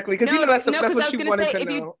 Good, exactly. Because you know that's what she wanted to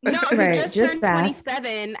know. If you just turned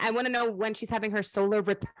 27, I want to know when she's having her solar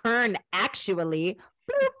return, actually.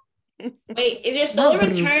 Wait, is your solar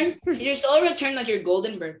return like your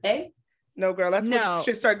golden birthday? No, girl, that's when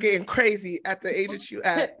shit start getting crazy at the age that you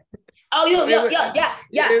at. Oh, yeah.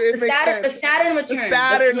 The Saturn return.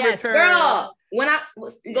 Return. Girl, when I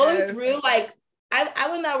was going through, like, I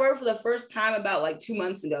went that word for the first time about like 2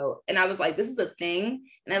 months ago, and I was like, this is a thing,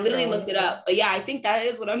 and I literally looked it up. But yeah, I think that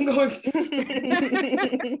is what I'm going through.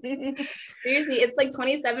 Seriously, it's like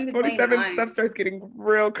 27 to 29. Stuff starts getting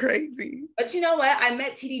real crazy. But you know what? I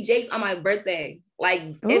met TD Jakes on my birthday. Like,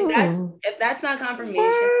 if that's not confirmation.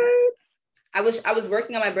 What? I was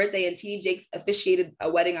working on my birthday, and TD Jakes officiated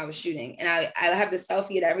a wedding I was shooting, and I have the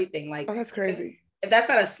selfie and everything. Like, oh, that's crazy. If that's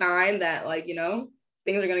not a sign that, like, you know,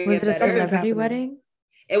 things are gonna get better. Was it a celebrity wedding?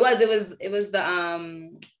 It was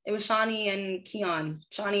Shawnee and Keon.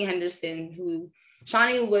 Shawnee Henderson,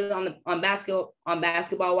 Shawnee was on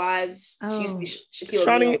Basketball Wives. Oh. She used to be Shaquille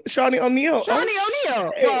O'Neal. Shawnee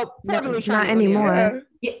O'Neal. Well, formerly not anymore.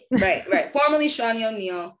 Yeah, right. Formerly Shawnee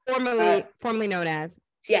O'Neal. Formerly known as.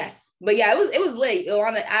 Yes. But yeah, it was lit.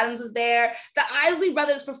 Yolanda Adams was there. The Isley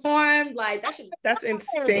brothers performed. Like, that shit. That's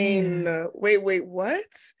insane. Wait, what?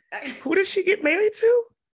 Who did she get married to?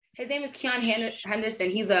 His name is Keon Henderson.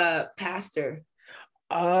 He's a pastor.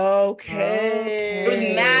 Okay. There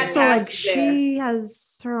was mad so like she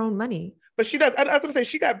has her own money. But she does. I was gonna say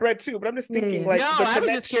she got bread too, but I'm just thinking like no, the I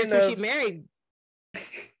was just curious who she married.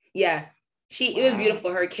 Yeah. It was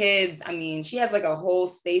beautiful. Her kids, I mean, she has like a whole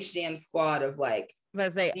Space Jam squad of like,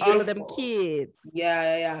 Let's say beautiful. all of them kids.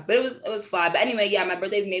 Yeah. But it was fly. But anyway, yeah, my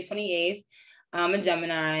birthday is May 28th. I'm a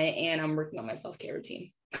Gemini and I'm working on my self-care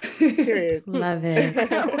routine. Period. Love it.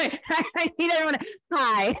 I need everyone.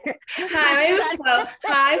 Hi. Hi, my name is Flo.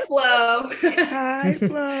 Hi, Flo. Hi,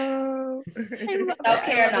 Flo.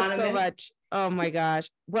 Self-care I love it so anonymous. much. Oh my gosh.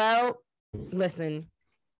 Well, listen,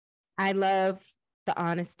 I love the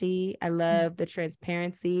honesty. I love the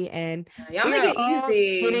transparency, and Y'all we make are it all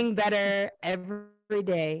easy. getting better every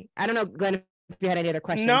day. I don't know, Glenn, if you had any other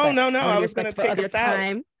questions. No. I I was going to take us out.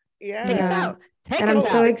 Time. Yeah. Take us out. And I'm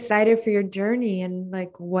so excited for your journey and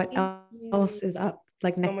like what else is up,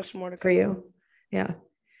 like so next much more to for you. Yeah.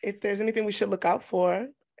 If there's anything we should look out for,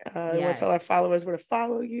 you want to tell our followers where to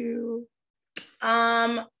follow you?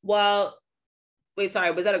 Well, wait,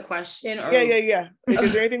 sorry, was that a question? Or... Yeah. Like,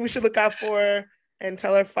 is there anything we should look out for, and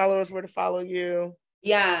tell our followers where to follow you?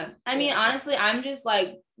 Yeah. I mean, honestly, I'm just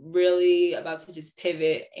like really about to just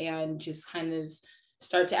pivot and just kind of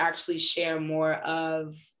start to actually share more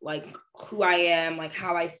of like who I am, like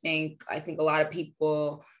how I think. I think a lot of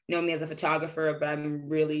people know me as a photographer, but I'm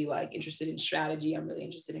really like interested in strategy. I'm really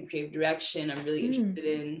interested in creative direction. I'm really interested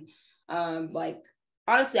in like,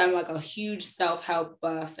 honestly, I'm like a huge self-help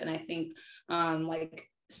buff. And I think like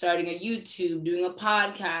starting a YouTube, doing a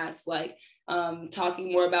podcast, like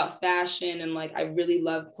talking more about fashion, and like I really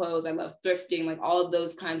love clothes. I love thrifting, like all of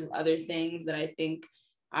those kinds of other things that I think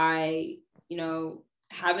I,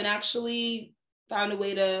 haven't actually found a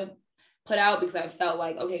way to put out, because I felt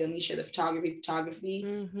like, okay, let me share the photography.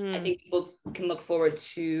 I think people can look forward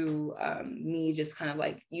to me just kind of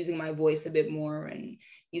like using my voice a bit more and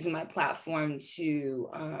using my platform to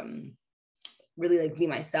really like be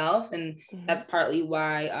myself. And that's partly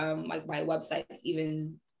why like my website's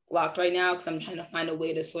even locked right now, because I'm trying to find a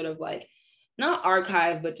way to sort of like not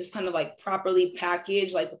archive, but just kind of like properly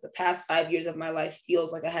package like what the past 5 years of my life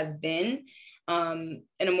feels like it has been, in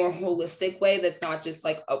a more holistic way that's not just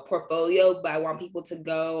like a portfolio, but I want people to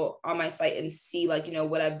go on my site and see like,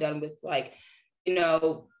 what I've done with like,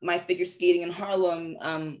 my figure skating in Harlem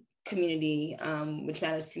community, which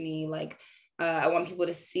matters to me. Like I want people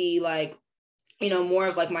to see like, more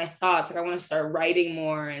of like my thoughts. Like I want to start writing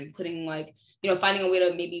more and putting like, finding a way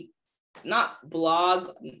to maybe not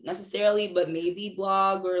blog necessarily, but maybe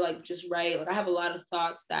blog or like just write. Like I have a lot of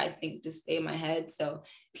thoughts that I think just stay in my head. So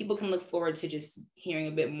people can look forward to just hearing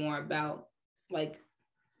a bit more about like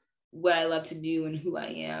what I love to do and who I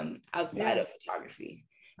am outside of photography.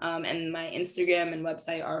 And my Instagram and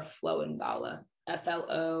website are Flo Ngala,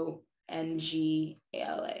 FLONGALA.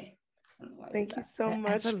 Thank you so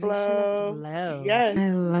much, Flo. Flo. Yes.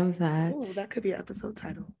 I love that. Ooh, that could be an episode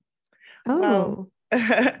title. Oh. Wow.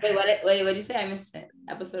 Wait, what did you say? I missed it.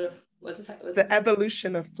 Episode of, what's the title? The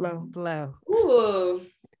Evolution of Flo. Ooh.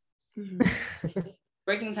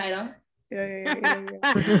 Breaking title. Yeah.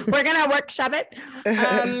 We're gonna workshop it.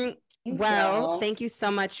 Well, thank you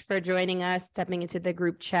so much for joining us, stepping into the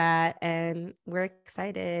group chat, and we're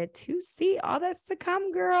excited to see all that's to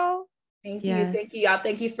come, girl. Thank you. Thank you, y'all.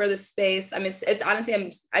 Thank you for the space. I mean, it's honestly,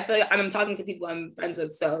 I feel like I'm talking to people I'm friends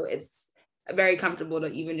with, so it's very comfortable to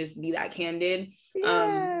even just be that candid.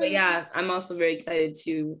 But yeah, I'm also very excited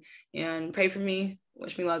to, and pray for me.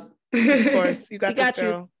 Wish me luck. Of course, you got this,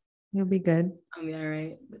 girl. You'll be good. I'll be all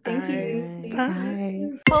right. But thank you. Bye.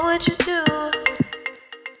 What would you do?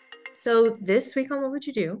 So this week on What Would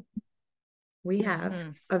You Do, we have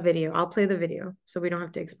a video. I'll play the video so we don't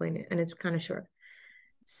have to explain it, and it's kind of short.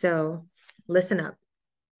 So listen up.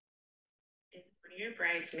 One of your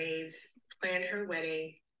bridesmaids planned her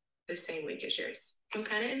wedding the same week as yours. I'm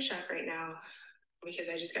kind of in shock right now because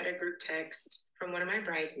I just got a group text from one of my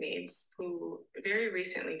bridesmaids who very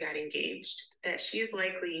recently got engaged that she is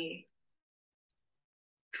likely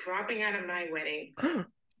dropping out of my wedding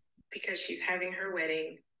because she's having her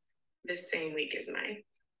wedding the same week as mine.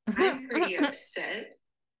 I'm pretty upset.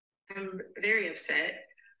 I'm very upset,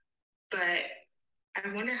 but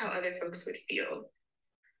I wonder how other folks would feel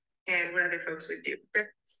and what other folks would do.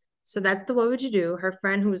 So that's the What Would You Do? Her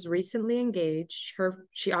friend who was recently engaged,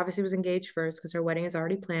 she obviously was engaged first because her wedding is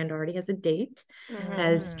already planned, already has a date,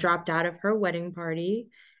 has dropped out of her wedding party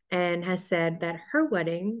and has said that her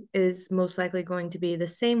wedding is most likely going to be the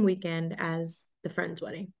same weekend as the friend's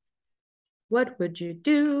wedding. What would you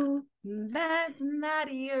do? That's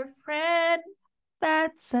not your friend.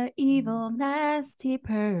 That's an evil, nasty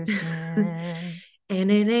person.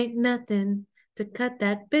 And it ain't nothing to cut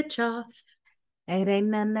that bitch off. It ain't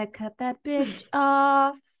nothing to cut that bitch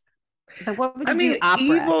off. But what would you do?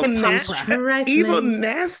 Evil, Opera. evil,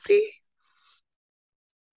 nasty.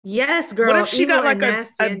 Yes, girl. What if she evil got like and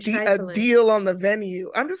nasty and a trifling. deal on the venue?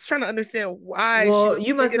 I'm just trying to understand why she Well, was you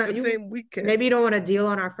doing must it not. the You same weekend. maybe you don't want to deal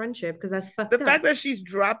on our friendship because that's The fucked up. fact that she's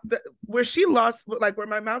dropped where she lost, like where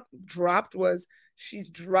my mouth dropped was she's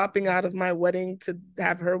dropping out of my wedding to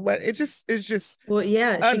have her wedding. It's just Well,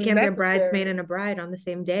 yeah, she can't be a bridesmaid unnecessary. and a bride on the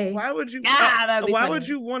same day. Why would you? That'd be why funny. would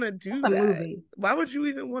you want to do That's a that? movie. Why would you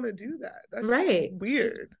even want to do that? That's Right. just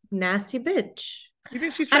weird. Nasty bitch. You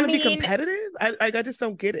think she's trying to be competitive? I just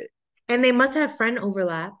don't get it. And they must have friend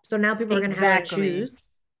overlap. So now people are gonna have to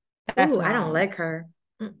choose. That's Ooh, I don't wrong. like her.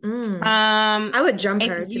 I would jump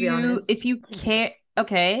her, to be honest. If you care,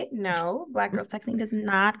 okay, no, Black girls texting does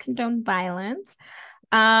not condone violence.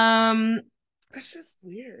 That's just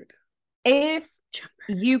weird. If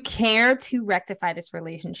you care to rectify this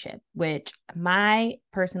relationship, which my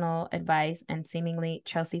personal advice and seemingly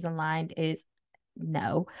Chelsea's aligned is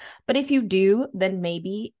no. But if you do, then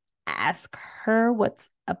maybe ask her what's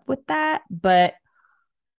up with that. But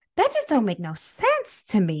that just don't make no sense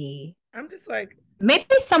to me. I'm just like, maybe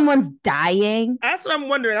someone's dying. That's what I'm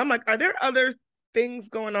wondering. I'm like, are there other things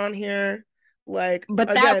going on here? Like,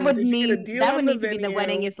 but again, that would mean that would need to be the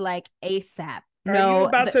wedding is like ASAP. Are you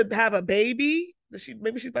about to have a baby?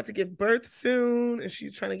 Maybe she's about to give birth soon, and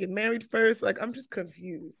she's trying to get married first. Like, I'm just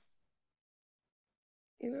confused.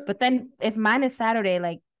 You know. But then, if mine is Saturday,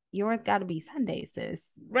 like yours got to be Sunday, sis.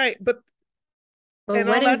 Right, but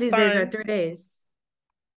weddings these days are 3 days.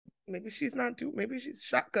 Maybe she's not too. Maybe she's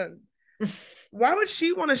shotgun. Why would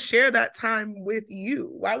she want to share that time with you?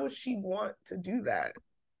 Why would she want to do that?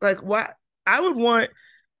 Like, why? I would want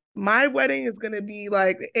my wedding is going to be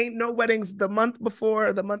like, ain't no weddings the month before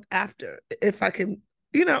or the month after. If I can,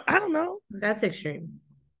 I don't know. That's extreme.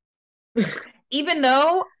 Even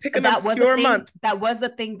though that was a thing, month. That was a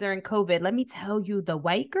thing during COVID. Let me tell you, the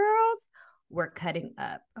white girls were cutting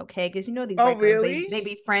up. Okay. Because these white girls, they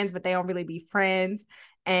be friends, but they don't really be friends.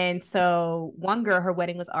 And so one girl, her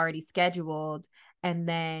wedding was already scheduled. And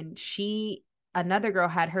then another girl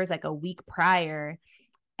had hers like a week prior.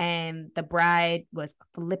 And the bride was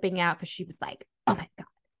flipping out because she was like, oh my God,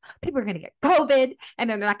 people are going to get COVID and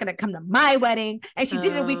then they're not going to come to my wedding. And she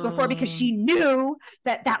did it a week before because she knew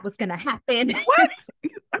that was going to happen. What?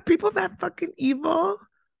 Are people that fucking evil?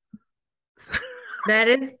 That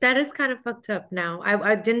is kind of fucked up now.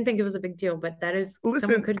 I didn't think it was a big deal, but that is,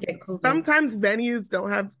 someone could get COVID. Sometimes venues don't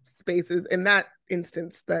have spaces. In that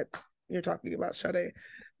instance that you're talking about, Sade,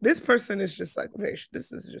 this person is just like,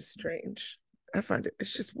 this is just strange. I find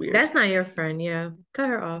it's just weird. That's not your friend, yeah. Cut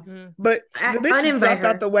her off. But the bitch dropped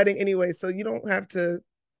out the wedding anyway, so you don't have to.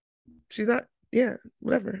 She's not. Yeah,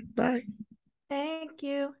 whatever. Bye. Thank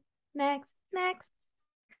you. Next.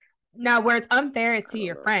 Now, where it's unfair is to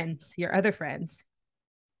your friends, your other friends,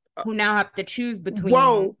 who now have to choose between.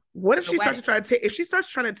 Whoa! What if she starts to try to take? If she starts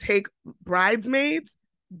trying to take bridesmaids,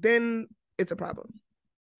 then it's a problem.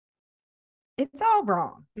 It's all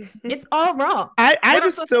wrong. It's all wrong. I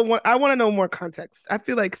want to know more context. I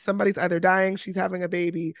feel like somebody's either dying, she's having a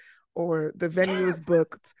baby, or the venue is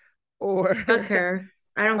booked, or fuck her.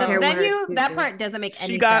 I don't care. Venue, that part doesn't make any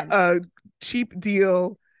sense. She got a cheap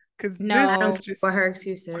deal because I don't care what her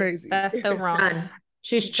excuses. Crazy. That's still wrong. Done.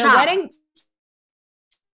 She's chopped.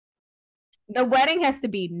 The wedding has to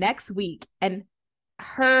be next week, and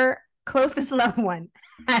her closest loved one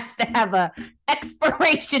has to have a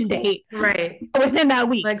expiration date within that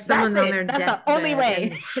week. Like someone's on their deathbed. That's the only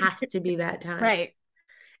way. It has to be that time. Right.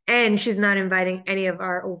 And she's not inviting any of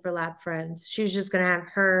our overlap friends. She's just gonna have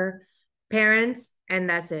her parents and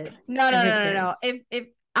that's it. No. If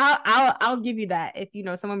I'll give you that. If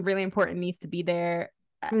someone really important needs to be there.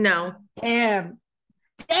 No. Damn.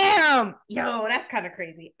 Yo, that's kind of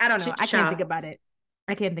crazy. I don't know. I can't think about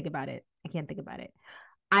it.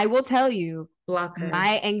 I will tell you,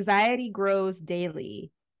 my anxiety grows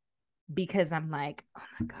daily because I'm like, oh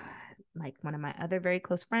my God, like one of my other very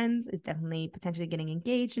close friends is definitely potentially getting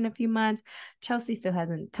engaged in a few months. Chelsea still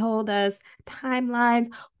hasn't told us timelines.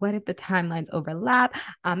 What if the timelines overlap?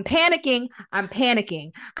 I'm panicking.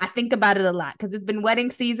 I think about it a lot because it's been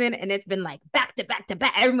wedding season and it's been like back to back to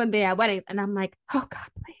back. Everyone being at weddings. And I'm like, oh God,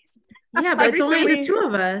 please. Yeah, but it's only the two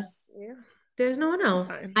of us. Yeah. There's no one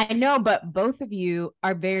else. I know, but both of you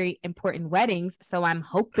are very important weddings. So I'm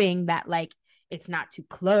hoping that like it's not too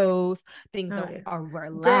close. Things don't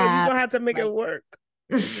overlap. Girl, you don't have to make it work.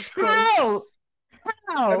 How?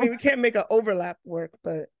 I mean, we can't make an overlap work,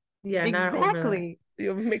 but yeah, exactly.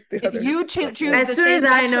 You'll make the if other you choose as soon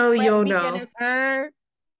as I know, you'll know.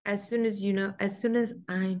 As soon as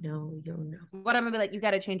I know, you'll know. What I'm gonna be like, you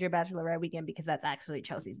got to change your bachelorette weekend because that's actually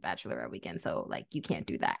Chelsea's bachelorette weekend. So like, you can't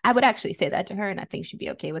do that. I would actually say that to her, and I think she'd be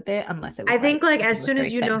okay with it, unless it was. I think like as something was soon as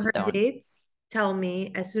very you set know in her stone. dates, tell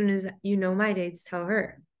me. As soon as you know my dates, tell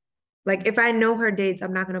her. Like if I know her dates,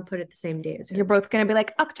 I'm not gonna put it the same day as her. You're both gonna be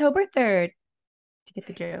like October 3rd to get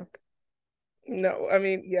the joke. No, I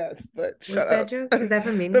mean, yes, but What's shut that up. joke? Is that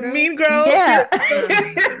from Mean The Girls? Mean Girls? Yeah.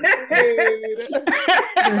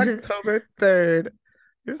 October 3rd.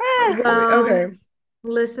 You're so silly. Well, Okay.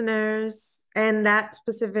 listeners, and that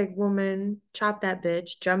specific woman, chop that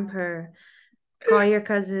bitch, jump her, call your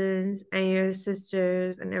cousins and your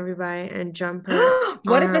sisters and everybody and jump her.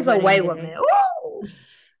 What on if her it's a wedding white day. woman? Ooh.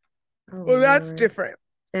 Oh, Well, that's Lord. different.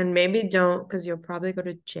 Then maybe don't, because you'll probably go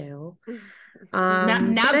to jail. Now but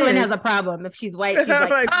Glenn has anyways. a problem. If she's white, she's I'm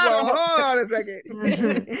like, well, oh. hold on a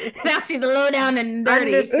second. Now she's low down and dirty.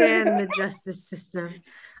 Understand the justice system.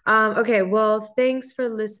 Okay, well, thanks for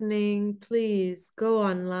listening. Please go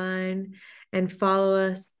online and follow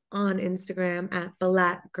us on Instagram at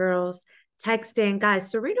Black Girls Texting. Guys,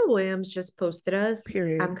 Serena Williams just posted us.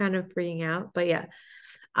 Period. I'm kind of freaking out, but yeah.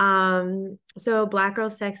 So Black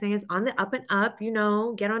Girls Texting is on the up and up, you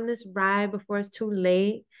know, get on this ride before it's too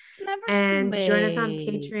late. Never And too late. join us on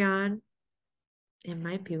Patreon. It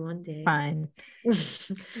might be one day. Fine.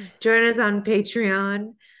 Join us on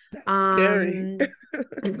Patreon. That's scary.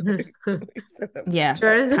 Yeah,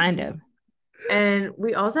 kind of. And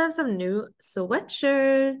we also have some new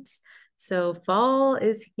sweatshirts. So fall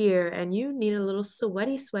is here and you need a little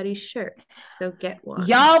sweaty shirt. So get one.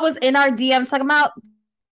 Y'all was in our DMs talking about,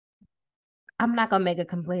 I'm not gonna make a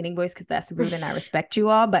complaining voice because that's rude and I respect you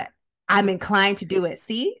all, but I'm inclined to do it.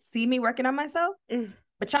 See me working on myself.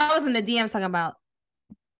 But y'all was in the DMs talking about,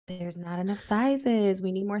 there's not enough sizes.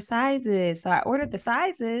 We need more sizes. So I ordered the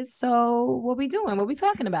sizes. So what we doing? What we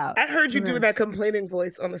talking about? I heard you doing that complaining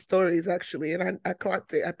voice on the stories actually, and I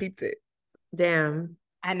clocked it. I peeped it. Damn.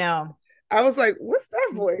 I know. I was like, what's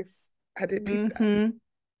that voice? I did peep that.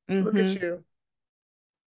 So look at you.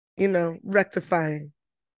 You know, rectifying.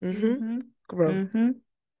 Growth.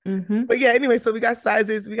 But yeah, anyway, so we got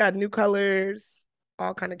sizes, we got new colors,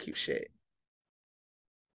 all kind of cute shit.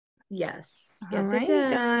 Yes. All right,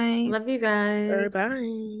 yes. guys. Love you guys.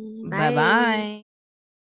 Bye. Bye-bye.